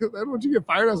 Like, I don't want you to get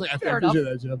fired. I was like, I appreciate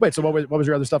that, Jim. Wait, so what was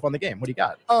your other stuff on the game? What do you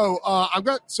got? I've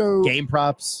got game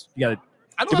props. You got it.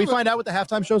 Did we find out what the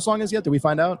halftime show song is yet? Did we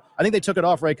find out? I think they took it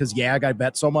off, right? Because I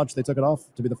bet so much they took it off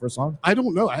to be the first song. I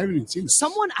don't know. I haven't even seen it.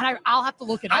 I'll have to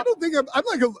look it up. I don't think I'm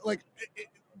like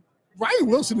Ryan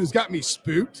Wilson has got me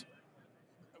spooked.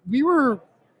 We were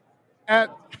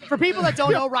for people that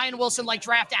don't know, Ryan Wilson, like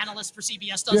draft analyst for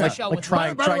CBS, does a show with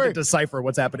trying to decipher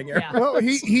what's happening here. Yeah. Well,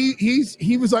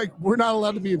 he was like, we're not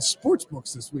allowed to be in sports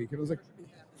books this week, and I was like,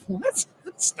 what?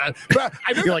 That's not. But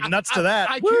You're like nuts to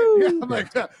that. I can't. Yeah, I'm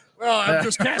like. Well, I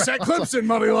just cast that Clemson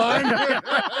money line.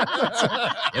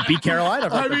 Beat Carolina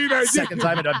for the second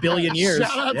time in a billion years.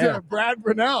 Shout out to Brad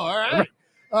Brunell. All right.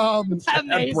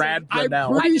 Amazing. Brad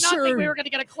Brunell. I did not think we were going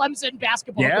to get a Clemson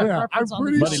basketball.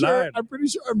 I'm pretty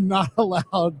sure I'm not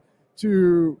allowed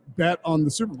to bet on the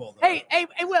Super Bowl. Though. Hey,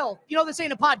 Will, you know this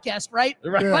ain't a podcast, right?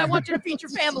 But I want you to feed your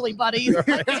family, buddy.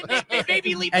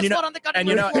 Maybe leave this one on the cutting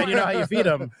room floor. And you know how you feed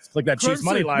them? It's like that Chiefs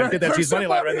money line. Get that Chiefs money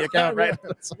line right in the account, right?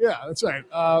 Yeah, that's right.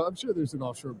 I'm sure there's an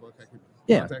offshore book I could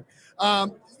contact.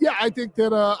 I think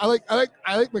that I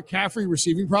like McCaffrey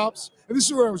receiving props, and this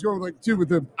is where I was going with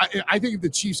I think if the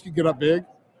Chiefs could get up big,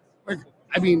 Like,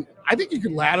 I mean, I think you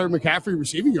could ladder McCaffrey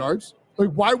receiving yards.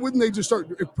 Like, why wouldn't they just start?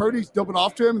 If Purdy's dumping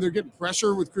off to him and they're getting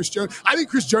pressure with Chris Jones, I think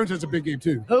Chris Jones has a big game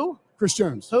too. Who? Chris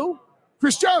Jones. Who?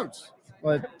 Chris Jones.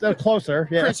 Well, they're closer.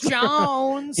 Yeah. Chris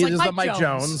Jones. He's like Mike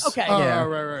Jones. Okay. Yeah.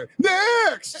 Right.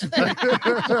 Next.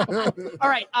 All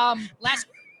right.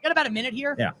 Got about a minute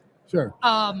here. Yeah. Sure.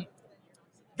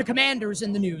 The Commanders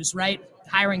in the news, right?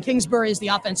 Hiring Kingsbury as the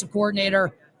offensive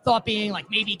coordinator. Thought being like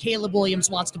maybe Caleb Williams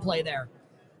wants to play there.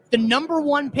 The number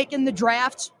 1 pick in the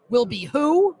draft will be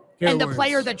who? Caleb and the Williams.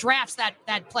 player that drafts that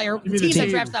player, the mean team the that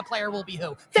team. drafts that player will be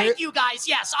who? Thank you guys.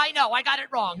 Yes, I know. I got it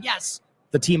wrong. Yes.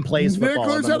 The team plays Nick football.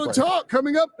 learns how to talk.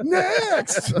 Coming up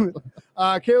next.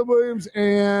 Caleb Williams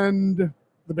and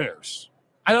the Bears.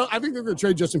 I think they're going to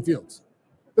trade Justin Fields.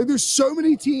 Like, there's so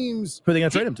many teams. Who are they going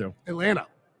to trade him to? Atlanta.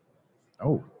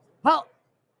 Oh. Well,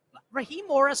 Raheem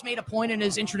Morris made a point in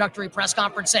his introductory press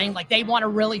conference saying like they want a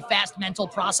really fast mental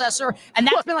processor, and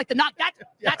that's been like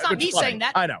that's not me saying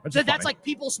that. I know. That's like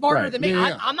people smarter than me.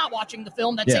 Yeah. I'm not watching the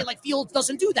film that say like Fields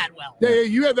doesn't do that well. Yeah,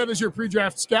 you had that as your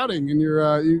pre-draft scouting in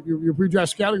your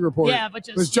pre-draft scouting report. Yeah, but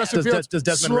was Justin Fields. Does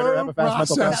Desmond Ritter have a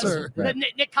fast mental processor? Right.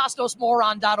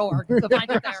 NickCostosMoron.org to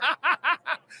find it there.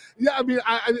 Yeah, I mean,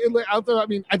 out there. I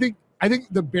mean, I think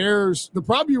the Bears. The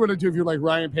problem you want to do if you're like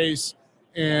Ryan Pace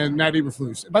and Matt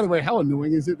Eberflus. And by the way, how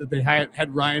annoying is it that they had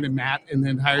Ryan and Matt and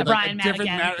then hired like a different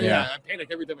Matt? Yeah, I panic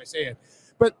every time I say it.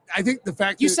 But I think the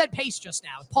fact you said Pace just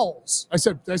now, Poles. I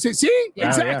said, see? Yeah.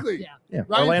 Exactly. Yeah.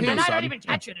 Ryan And Pace. I don't even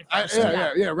catch it at first.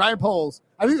 Yeah, Ryan Poles.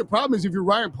 I think the problem is if you're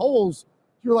Ryan Poles,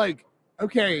 you're like,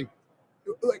 okay,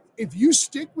 like if you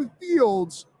stick with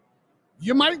Fields,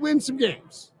 you might win some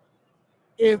games.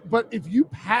 But if you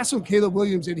pass on Caleb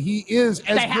Williams and he is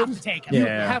as They have good to take him. you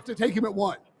have to take him at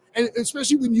 1. And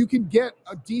especially when you can get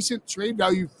a decent trade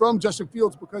value from Justin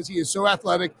Fields because he is so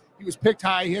athletic. He was picked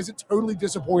high. He hasn't totally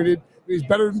disappointed. He's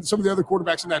better than some of the other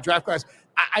quarterbacks in that draft class.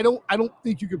 I don't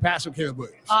think you can pass on Caleb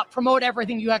Williams. Promote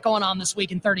everything you got going on this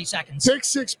week in 30 seconds. Pick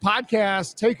 6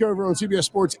 podcast takeover on CBS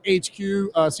Sports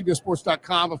HQ,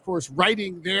 CBSSports.com, of course,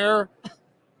 writing there.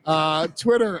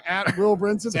 Twitter at Will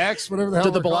Brinson, X, whatever the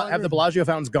hell. Have the Bellagio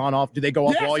fountains gone off? Do they go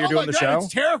off while you're doing the show? It's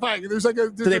terrifying. There's like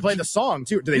do they play the song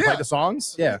too? Do they play the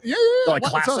songs? Yeah. Yeah. They're like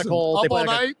classical. Up They play all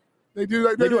like night. They do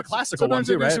a classical one sometimes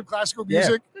too, they do right? some classical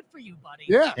music. Good for you, buddy.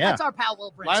 Yeah. That's our pal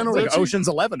Will Brinson. Lionel like Richie. Ocean's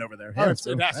 11 over there. Oh, it's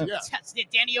fantastic. Yeah. That's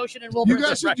Danny Ocean and Will You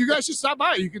Brinson. guys should stop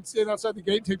by. You can stand outside the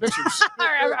gate and take pictures.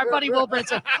 our buddy Will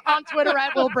Brinson on Twitter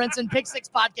at Will Brinson. Pick 6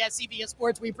 podcast, CBS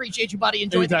Sports. We appreciate you, buddy.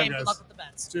 Enjoy the game. Good luck with the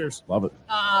bets. Cheers. Love it.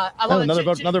 I love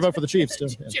Another vote for the Chiefs too.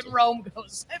 Jim Rome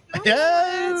goes. Yeah,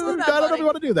 I don't know if you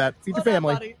want to do that. Feed your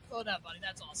family. Slow down, buddy.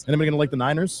 That's awesome. Anybody gonna like the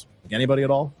Niners? Like anybody at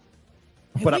all?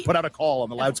 Put out a call on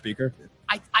the loudspeaker.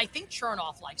 I think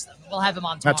Chernoff likes them. We'll have him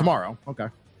on tomorrow. Tomorrow. Okay.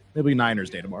 Maybe Niners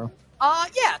Day tomorrow.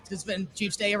 Yeah, it's been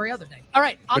Chiefs Day every other day. All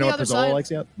right, on You know the what other Pizzola side,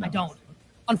 likes yet? No. I don't.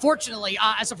 Unfortunately,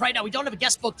 as of right now, we don't have a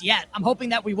guest booked yet. I'm hoping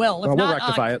that we will. If Well, we'll not,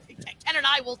 rectify it. Ken and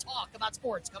I will talk about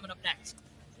sports coming up next.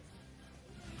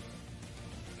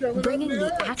 Bringing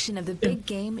the action of the big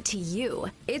game to you.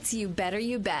 It's You Better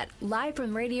You Bet, live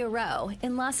from Radio Row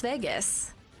in Las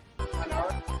Vegas.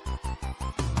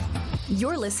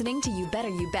 You're listening to You Better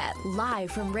You Bet,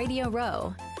 live from Radio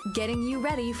Row, getting you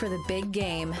ready for the big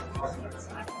game.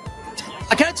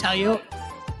 I gotta tell you,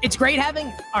 it's great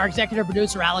having our executive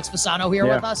producer Alex Fasano here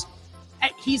with us.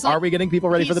 He's like, are we getting people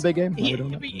ready for the big game?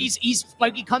 He's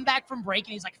like, he come back from break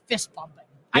and he's like fist bumping.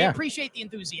 I appreciate the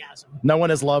enthusiasm. No one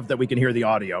has loved that we can hear the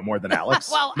audio more than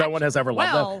Alex. No one has ever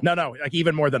loved that. No, like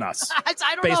even more than us. I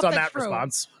don't based know on if that's that true.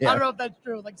 response. I don't know if that's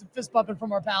true. Like some fist bumping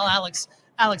from our pal Alex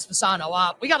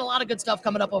Fasano. We got a lot of good stuff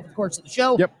coming up over the course of the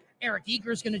show. Yep. Eric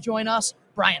Eager's going to join us.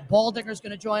 Brian Baldinger's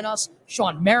going to join us.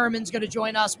 Sean Merriman's going to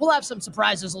join us. We'll have some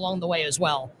surprises along the way as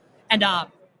well. And I'm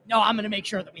going to make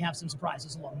sure that we have some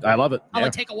surprises along the way. I love it. I'm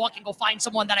going to take a walk and go find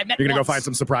someone that I met. You're going to once. go find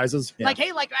some surprises? Yeah. Like,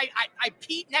 hey, I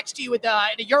peed next to you at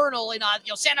a urinal in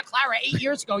Santa Clara 8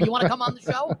 years ago. You want to come on the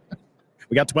show?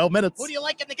 We got 12 minutes. Who do you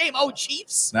like in the game? Oh,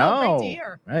 Chiefs? No. Oh, great to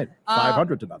hear. Right.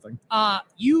 500 to nothing.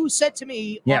 You said to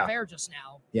me off air just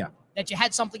now that you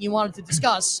had something you wanted to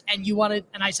discuss, and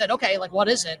I said, okay, like, what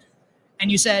is it?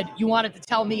 And you said you wanted to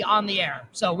tell me on the air.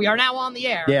 So we are now on the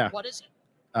air. Yeah. What is it?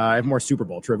 I have more Super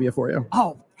Bowl trivia for you.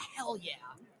 Oh, hell yeah.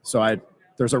 So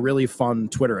there's a really fun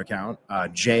Twitter account,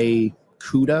 Jay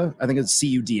Cuda. I think it's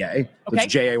Cuda. Okay.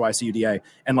 It's Jaycuda.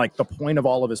 And like the point of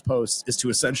all of his posts is to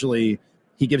essentially,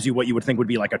 he gives you what you would think would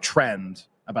be like a trend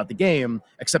about the game,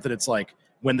 except that it's like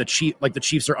when the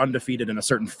Chiefs are undefeated in a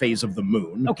certain phase of the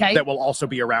moon that will also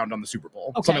be around on the Super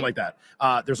Bowl. Okay. Something like that.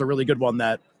 There's a really good one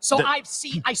that. So I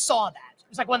saw that.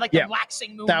 was like one the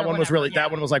waxing moon. That one was really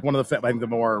that one was like one of the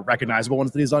more recognizable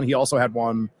ones that he's done. He also had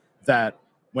one that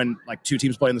when like two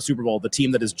teams play in the Super Bowl, the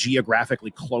team that is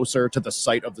geographically closer to the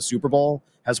site of the Super Bowl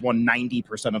has won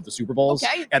 90% of the Super Bowls.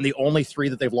 Okay. And the only 3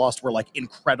 that they've lost were like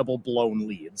incredible blown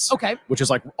leads. Okay. Which is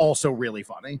like also really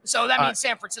funny. So that means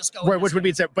San Francisco. Which would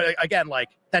be, but again, like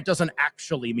that doesn't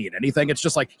actually mean anything. It's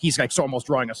just like he's like almost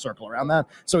drawing a circle around that.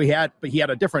 So he had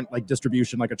a different like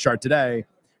distribution, like a chart today,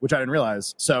 which I didn't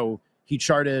realize. So he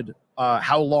charted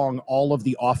how long all of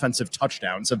the offensive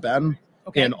touchdowns have been.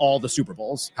 Okay. In all the Super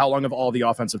Bowls. How long have all the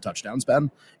offensive touchdowns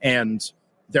been? And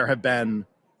there have been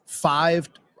 5.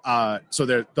 So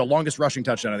the longest rushing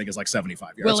touchdown, I think, is like 75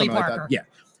 yards. Willie something Parker. Like that. Yeah.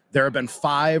 There have been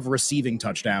 5 receiving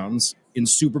touchdowns in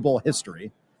Super Bowl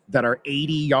history that are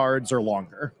 80 yards or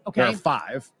longer. Okay. There are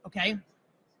 5. Okay.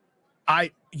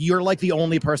 You're like the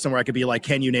only person where I could be like,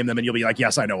 can you name them? And you'll be like,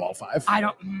 yes, I know all 5. I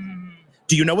don't.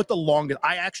 Do you know what the longest?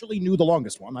 I actually knew the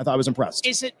longest one. I thought I was impressed.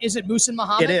 Is it Muhsin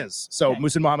Muhammad? It is. So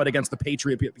Muhsin Muhammad against the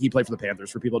Patriots. He played for the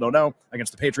Panthers. For people who don't know,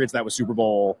 against the Patriots, that was Super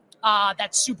Bowl.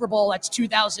 That's Super Bowl. That's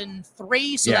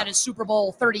 2003. So that is Super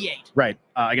Bowl 38. Right.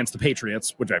 Against the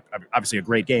Patriots, which obviously a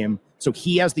great game. So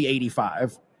he has the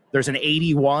 85. There's an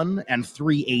 81 and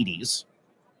 3 80s.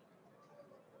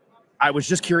 I was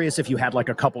just curious if you had like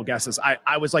a couple guesses.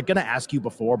 I was like going to ask you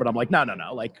before, but I'm like, no.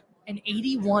 Like an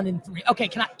 81 and 3. Okay.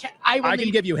 I can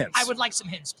give you hints. I would like some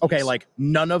hints. Please. Okay. Like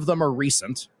none of them are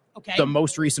recent. Okay. The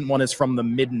most recent one is from the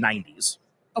mid 90s.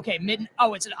 Okay.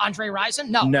 It's an Andre Rison?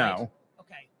 No. Right.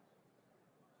 Okay.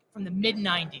 From the mid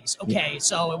 90s. Okay.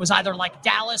 So it was either like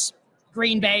Dallas,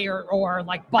 Green Bay, or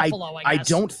like Buffalo, I guess. I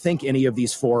don't think any of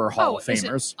these 4 are Hall of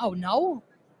Famers. No?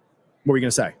 What were you going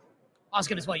to say? I was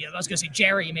going to say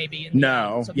Jerry maybe.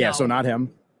 So not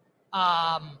him.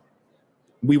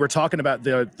 We were talking about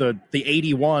the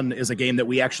 81 is a game that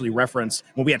we actually referenced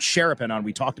when we had Sherapin on.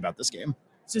 We talked about this game.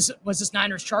 Was this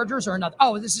Niners Chargers or another?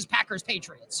 Oh, this is Packers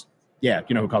Patriots. Yeah,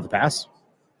 you know who called the pass?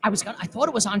 I thought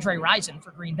it was Andre Rison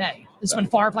for Green Bay. This is when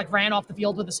Favre ran off the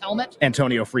field with his helmet.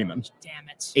 Antonio Freeman. Damn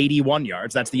it. 81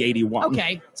 yards. That's the 81.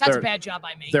 Okay, so that's a bad job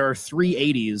by me. There are 3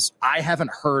 80s. I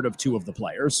haven't heard of 2 of the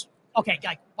players. Okay,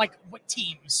 like what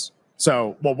teams?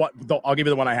 So, I'll give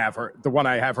you the one I have heard. The one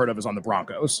I have heard of is on the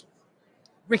Broncos.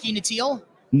 Ricky Nattiel?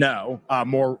 No,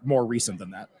 more recent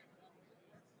than that.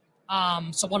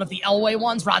 So one of the Elway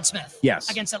ones, Rod Smith. Yes.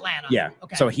 Against Atlanta. Yeah.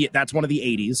 Okay. So that's one of the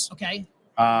 80s. Okay.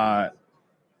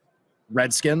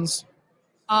 Redskins.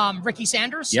 Ricky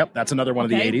Sanders. Yep, that's another one of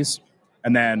the 80s.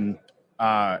 And then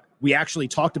we actually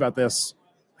talked about this.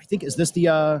 I think is this the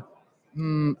I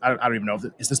don't even know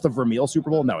is this the Vermeil Super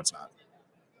Bowl? No, it's not.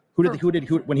 Who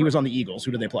when he was on the Eagles?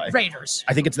 Who did they play? Raiders.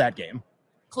 I think it's that game.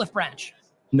 Cliff Branch.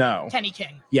 No. Kenny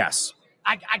King. Yes.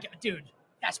 Dude,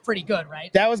 that's pretty good,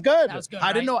 right? That was good.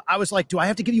 I didn't know. I was like, do I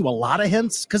have to give you a lot of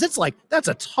hints? Because it's like that's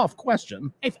a tough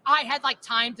question. If I had like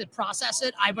time to process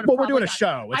it, I would have. Well, we're doing a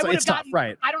show. It's tough,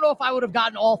 right? I don't know if I would have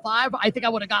gotten all 5. I think I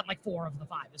would have gotten like 4 of the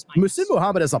 5. Muhsin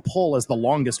Muhammad as a poll is the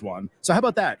longest one. So how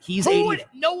about that? He's 80.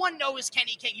 No one knows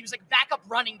Kenny King. He was like backup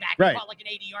running back. Right. He caught like an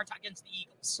 80-yard touch against the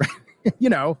Eagles.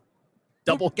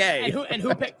 Double K.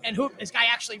 And who this guy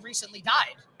actually recently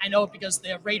died. I know it because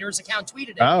the Raiders account tweeted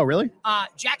it. Oh, really?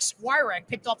 Jack Squirek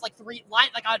picked off like 3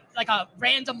 like a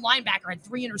random linebacker had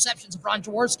 3 interceptions of Ron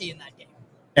Jaworski in that game.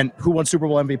 And who won Super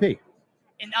Bowl MVP?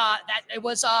 And that it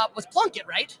was Plunkett,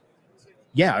 right?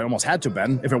 Yeah, I almost had to,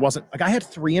 Ben. If it wasn't like I had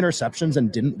 3 interceptions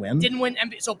and didn't win.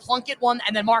 So Plunkett won,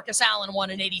 and then Marcus Allen won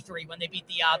in '83 when they beat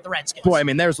the Redskins. Boy, I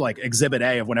mean, there's like Exhibit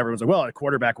A of when everyone's like, "Well, a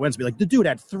quarterback wins." Be like, the dude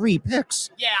had 3 picks.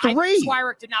 Yeah, 3.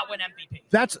 Squirek did not win MVP.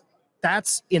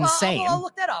 That's insane. I'll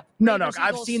look that up. No,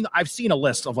 I've seen a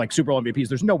list of like Super Bowl MVPs.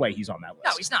 There's no way he's on that list.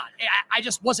 No, he's not. I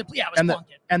just wasn't. Yeah, it was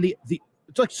Plunkett.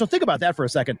 And so think about that for a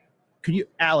second.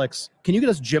 Alex? Can you get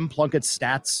us Jim Plunkett's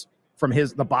stats from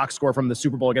the box score from the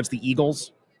Super Bowl against the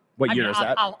Eagles? What year is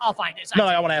that? I'll find it. No,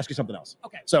 I want to ask you something else.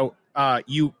 Okay. So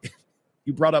you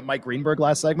brought up Mike Greenberg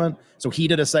last segment. So he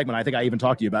did a segment. I think I even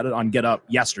talked to you about it on Get Up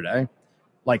yesterday.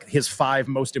 Like his 5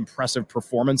 most impressive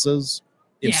performances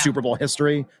in Super Bowl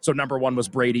history. So number 1 was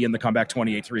Brady in the comeback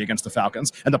 28-3 against the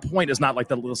Falcons. And the point is not like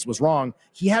the list was wrong.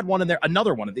 He had one in there,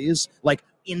 another one of these, like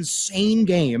insane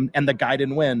game, and the guy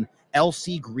didn't win.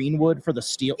 L.C. Greenwood for the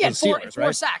Steelers,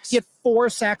 four sacks. He had 4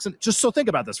 sacks. Just so think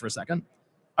about this for a second.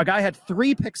 A guy had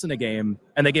 3 picks in a game,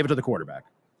 and they gave it to the quarterback.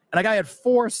 And a guy had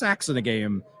 4 sacks in a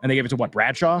game, and they gave it to what,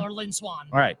 Bradshaw? Or Lynn Swan.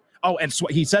 All right. Oh, and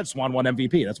he said Swan won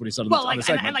MVP. That's what he said on the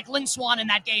segment. And like Lynn Swan in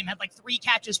that game had like 3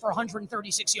 catches for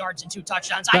 136 yards and 2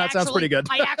 touchdowns. That sounds pretty good.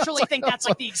 I actually think that's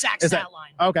like the exact stat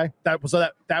line. Okay.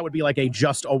 That would be like a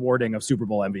just awarding of Super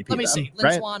Bowl MVP. Let me see.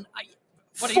 Lynn Swan.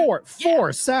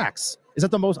 Four sacks. Is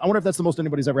that the most? I wonder if that's the most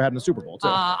anybody's ever had in a Super Bowl, too.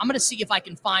 I'm going to see if I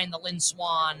can find the Lynn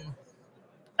Swann.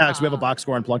 Alex, we have a box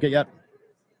score on Plunkett yet?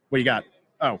 What do you got?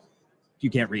 Oh, you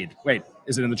can't read. Wait,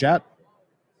 is it in the chat?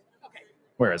 Okay.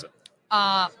 Where is it?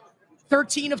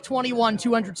 13 of 21,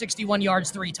 261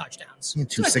 yards, 3 touchdowns.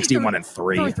 261 and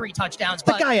 3. 3 touchdowns.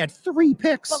 That guy had 3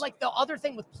 picks. But like the other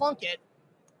thing with Plunkett,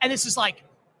 and this is like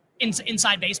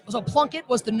inside baseball. So Plunkett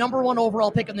was the number 1 overall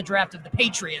pick in the draft of the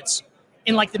Patriots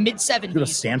in like the mid-70s. Go to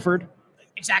Stanford?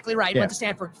 Exactly right. Yeah. Went to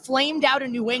Stanford. Flamed out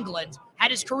in New England.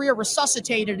 Had his career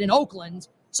resuscitated in Oakland.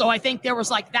 So I think there was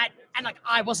like that. And like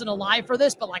I wasn't alive for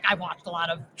this, but like I watched a lot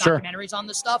of documentaries on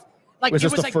this stuff. Like was it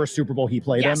this was the first Super Bowl he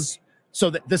played in? So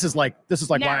this is why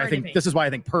I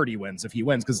think Purdy wins if he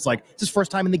wins, because it's his first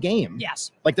time in the game.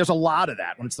 Yes. Like there's a lot of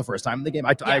that when it's the first time in the game.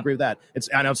 I agree with that.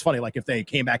 I know it's funny. Like if they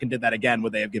came back and did that again,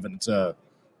 would they have given it to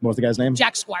what was the guy's name?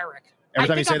 Jack Squirick. Every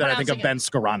time you say that, I think of Ben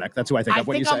Skoranek. That's who I think of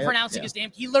when you say it. I think I'm pronouncing his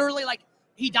name. He literally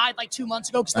he died like 2 months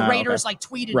ago because the Raiders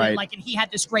tweeted him and he had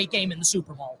this great game in the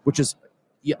Super Bowl. Which is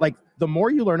like the more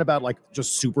you learn about like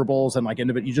just Super Bowls and like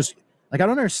individual, you just I don't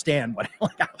understand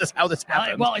how this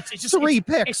happened. Well, it's just 3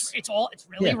 picks. It's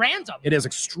really random. It is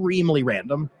extremely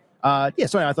random. So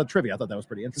anyway, I thought that was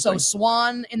pretty interesting. So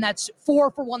Swann in that's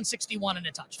 4 for 161 and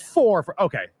a touchdown. 4 for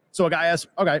So a guy has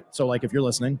So like if you're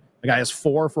listening, a guy has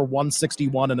 4 for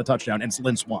 161 and a touchdown, and it's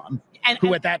Lynn Swann,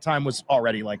 who at that time was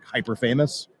already like hyper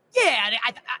famous. Yeah,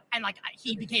 and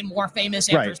he became more famous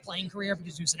after his playing career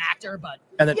because he was an actor. But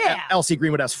and then L.C.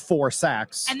 Greenwood has 4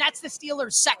 sacks, and that's the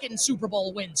Steelers' second Super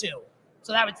Bowl win too.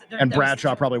 So that was and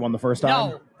Bradshaw probably won the first time.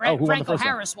 No, Franco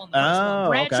Harris won the first one.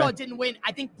 Bradshaw didn't win.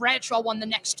 I think Bradshaw won the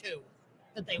next 2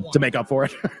 that they won to make up for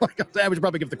it. I would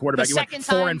probably give the quarterback. You went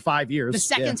 4 and 5 years. The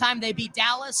second time they beat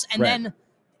Dallas, and then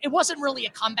it wasn't really a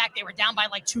comeback. They were down by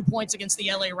like 2 points against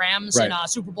the LA Rams in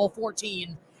Super Bowl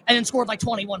 14, and then scored like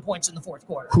 21 points in the fourth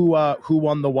quarter. Who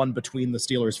won the one between the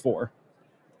Steelers 4?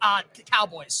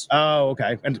 Cowboys. Oh,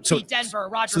 okay. And so beat Denver.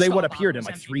 Roger. So they would appeared in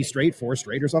like 3 straight, 4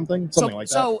 straight, or something like that.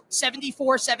 So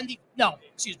 74-75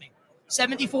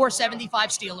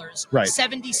 Steelers. Right.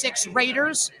 76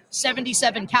 Raiders.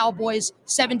 77 Cowboys.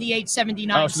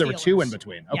 78-79. Oh, so there were 2 in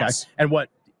between. Okay. Yes. And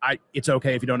it's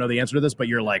okay if you don't know the answer to this, but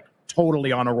you're like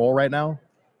totally on a roll right now.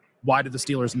 Why did the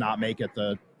Steelers not make it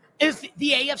the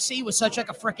AFC was such like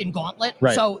a freaking gauntlet.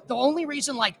 Right. So the only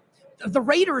reason the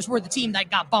Raiders were the team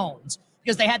that got bones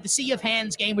because they had the Sea of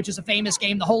Hands game, which is a famous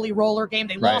game, the Holy Roller game.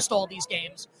 They lost all these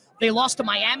games. They lost to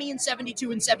Miami in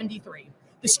 72 and 73.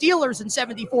 The Steelers in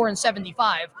 74 and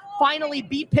 75 finally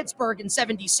beat Pittsburgh in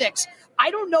 76. I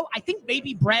don't know. I think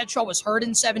maybe Bradshaw was hurt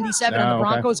in 77 and the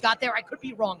Broncos got there. I could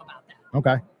be wrong about that.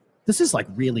 Okay. This is like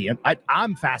really,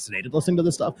 I'm fascinated listening to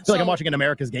this stuff. I feel like I'm watching an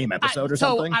America's Game episode or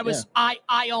something.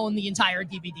 I own the entire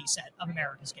DVD set of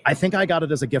America's Game. I think I got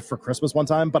it as a gift for Christmas one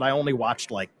time, but I only watched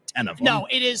like 10 of them. No,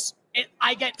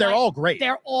 they're all great.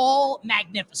 They're all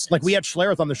magnificent. Like we had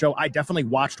Schlereth on the show. I definitely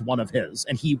watched one of his,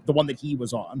 and the one that he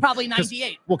was on. Probably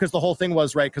 98. Well, because the whole thing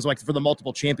was, because like for the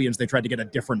multiple champions, they tried to get a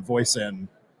different voice in.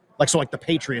 Like, so like the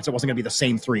Patriots, it wasn't going to be the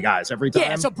same 3 guys every time.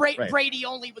 Yeah, so Brady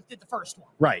only did the first one.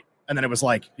 Right. And then it was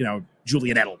like,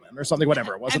 Julian Edelman or something,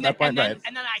 whatever it was at that point. And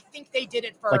then I think they did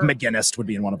it for... Like McGinnis would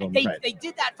be in one of them. They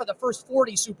did that for the first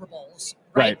 40 Super Bowls.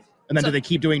 Right. And then do they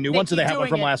keep doing new ones? Do they have one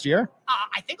from last year?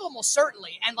 I think almost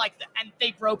certainly. And and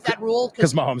they broke that rule.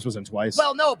 Because Mahomes was in twice.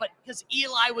 Well, no, but because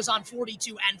Eli was on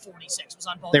 42 and 46. Was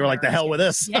on both. They were like, the hell with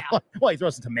this. Yeah. Well, he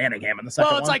throws it to Manningham in the second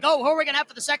one. Well, it's like, who are we going to have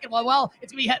for the second one? Well,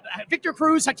 it's going to be Victor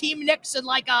Cruz, Hakeem Nicks, and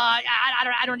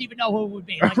I don't even know who it would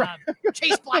be.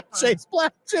 Chase Blackburn.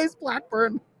 Chase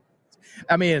Blackburn.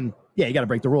 I mean, yeah, you got to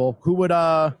break the rule. Who would,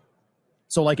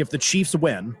 so like if the Chiefs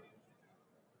win,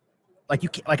 I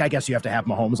guess you have to have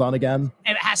Mahomes on again.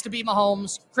 And it has to be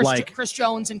Mahomes, Chris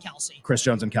Jones, and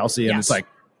Kelsey. And it's like,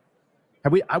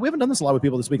 we haven't done this a lot with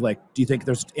people this week. Like, do you think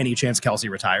there's any chance Kelsey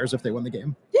retires if they win the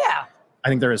game? Yeah. I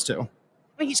think there is too. I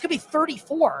mean, he's going to be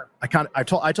 34. I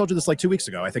told you this like 2 weeks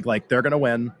ago. I think like they're going to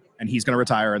win and he's going to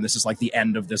retire. And this is like the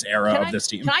end of this era of this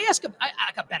team. Can I ask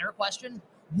a better question?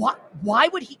 Why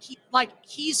would he keep what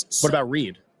about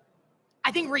Reed?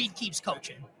 I think Reed keeps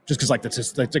coaching. Just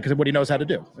because that's what he knows how to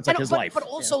do. It's like his life. But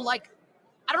also I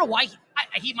don't know why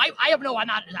he might.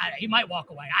 He might walk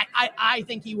away. I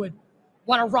think he would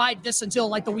want to ride this until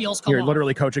the wheels come off. You're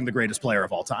literally coaching the greatest player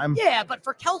of all time. Yeah, but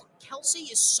for Kelsey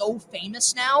is so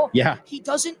famous now. Yeah, he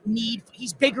doesn't need.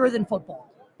 He's bigger than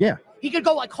football. Yeah, he could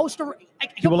go host a.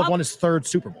 He will have won his 3rd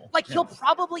Super Bowl. He'll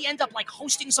probably end up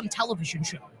hosting some television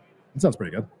show. That sounds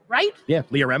pretty good, right? Yeah,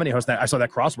 Leah Remini hosts that. I saw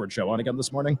that crossword show on again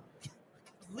this morning.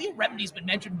 Leah Remini's been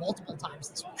mentioned multiple times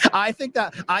this week. I think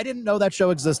that I didn't know that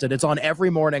show existed. It's on every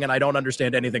morning, and I don't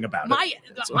understand anything about it.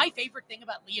 My favorite thing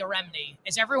about Leah Remini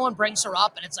is everyone brings her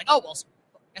up, and it's like, oh, well,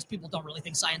 I guess people don't really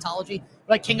think Scientology,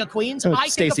 like King of Queens. I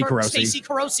think of her, Stacey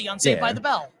Carosi on Saved by the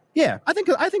Bell. Yeah, I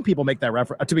think people make that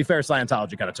reference. To be fair,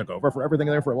 Scientology kind of took over for everything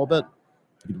there for a little bit.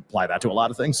 You can apply that to a lot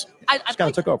of things. Just kind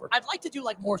of took over. I'd like to do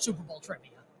like more Super Bowl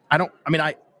trivia.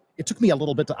 It took me a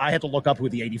little bit I had to look up who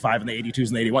the 85 and the 82s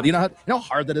and the 81. You know how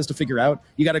hard that is to figure out?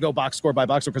 You got to go box score by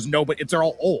box score because they're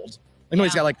all old. And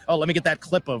nobody's got let me get that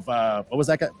clip of, what was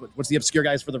that guy? What's the obscure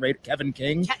guys for the Raiders? Kevin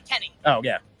King? Kenny. Oh,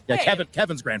 yeah. Yeah, hey,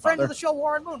 Kevin's grandfather. Friend of the show,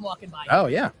 Warren Moon, walking by. Oh,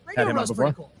 yeah. Radio Row's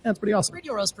pretty cool. Yeah, it's pretty awesome.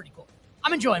 Radio Row's pretty cool.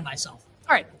 I'm enjoying myself.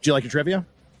 All right. Did you like your trivia?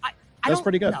 That's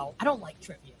pretty good. No, I don't like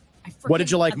trivia. What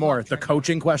did you like more, the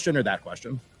coaching question or that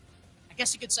question? I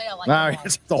guess you could say I like all right,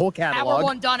 it's the whole catalog. Hour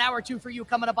 1 done, hour 2 for you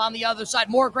coming up on the other side.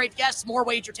 More great guests, more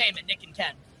wagertainment, Nick and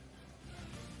Ken.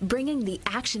 Bringing the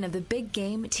action of the big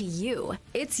game to you.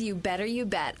 It's You Better You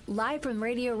Bet, live from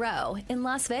Radio Row in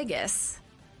Las Vegas.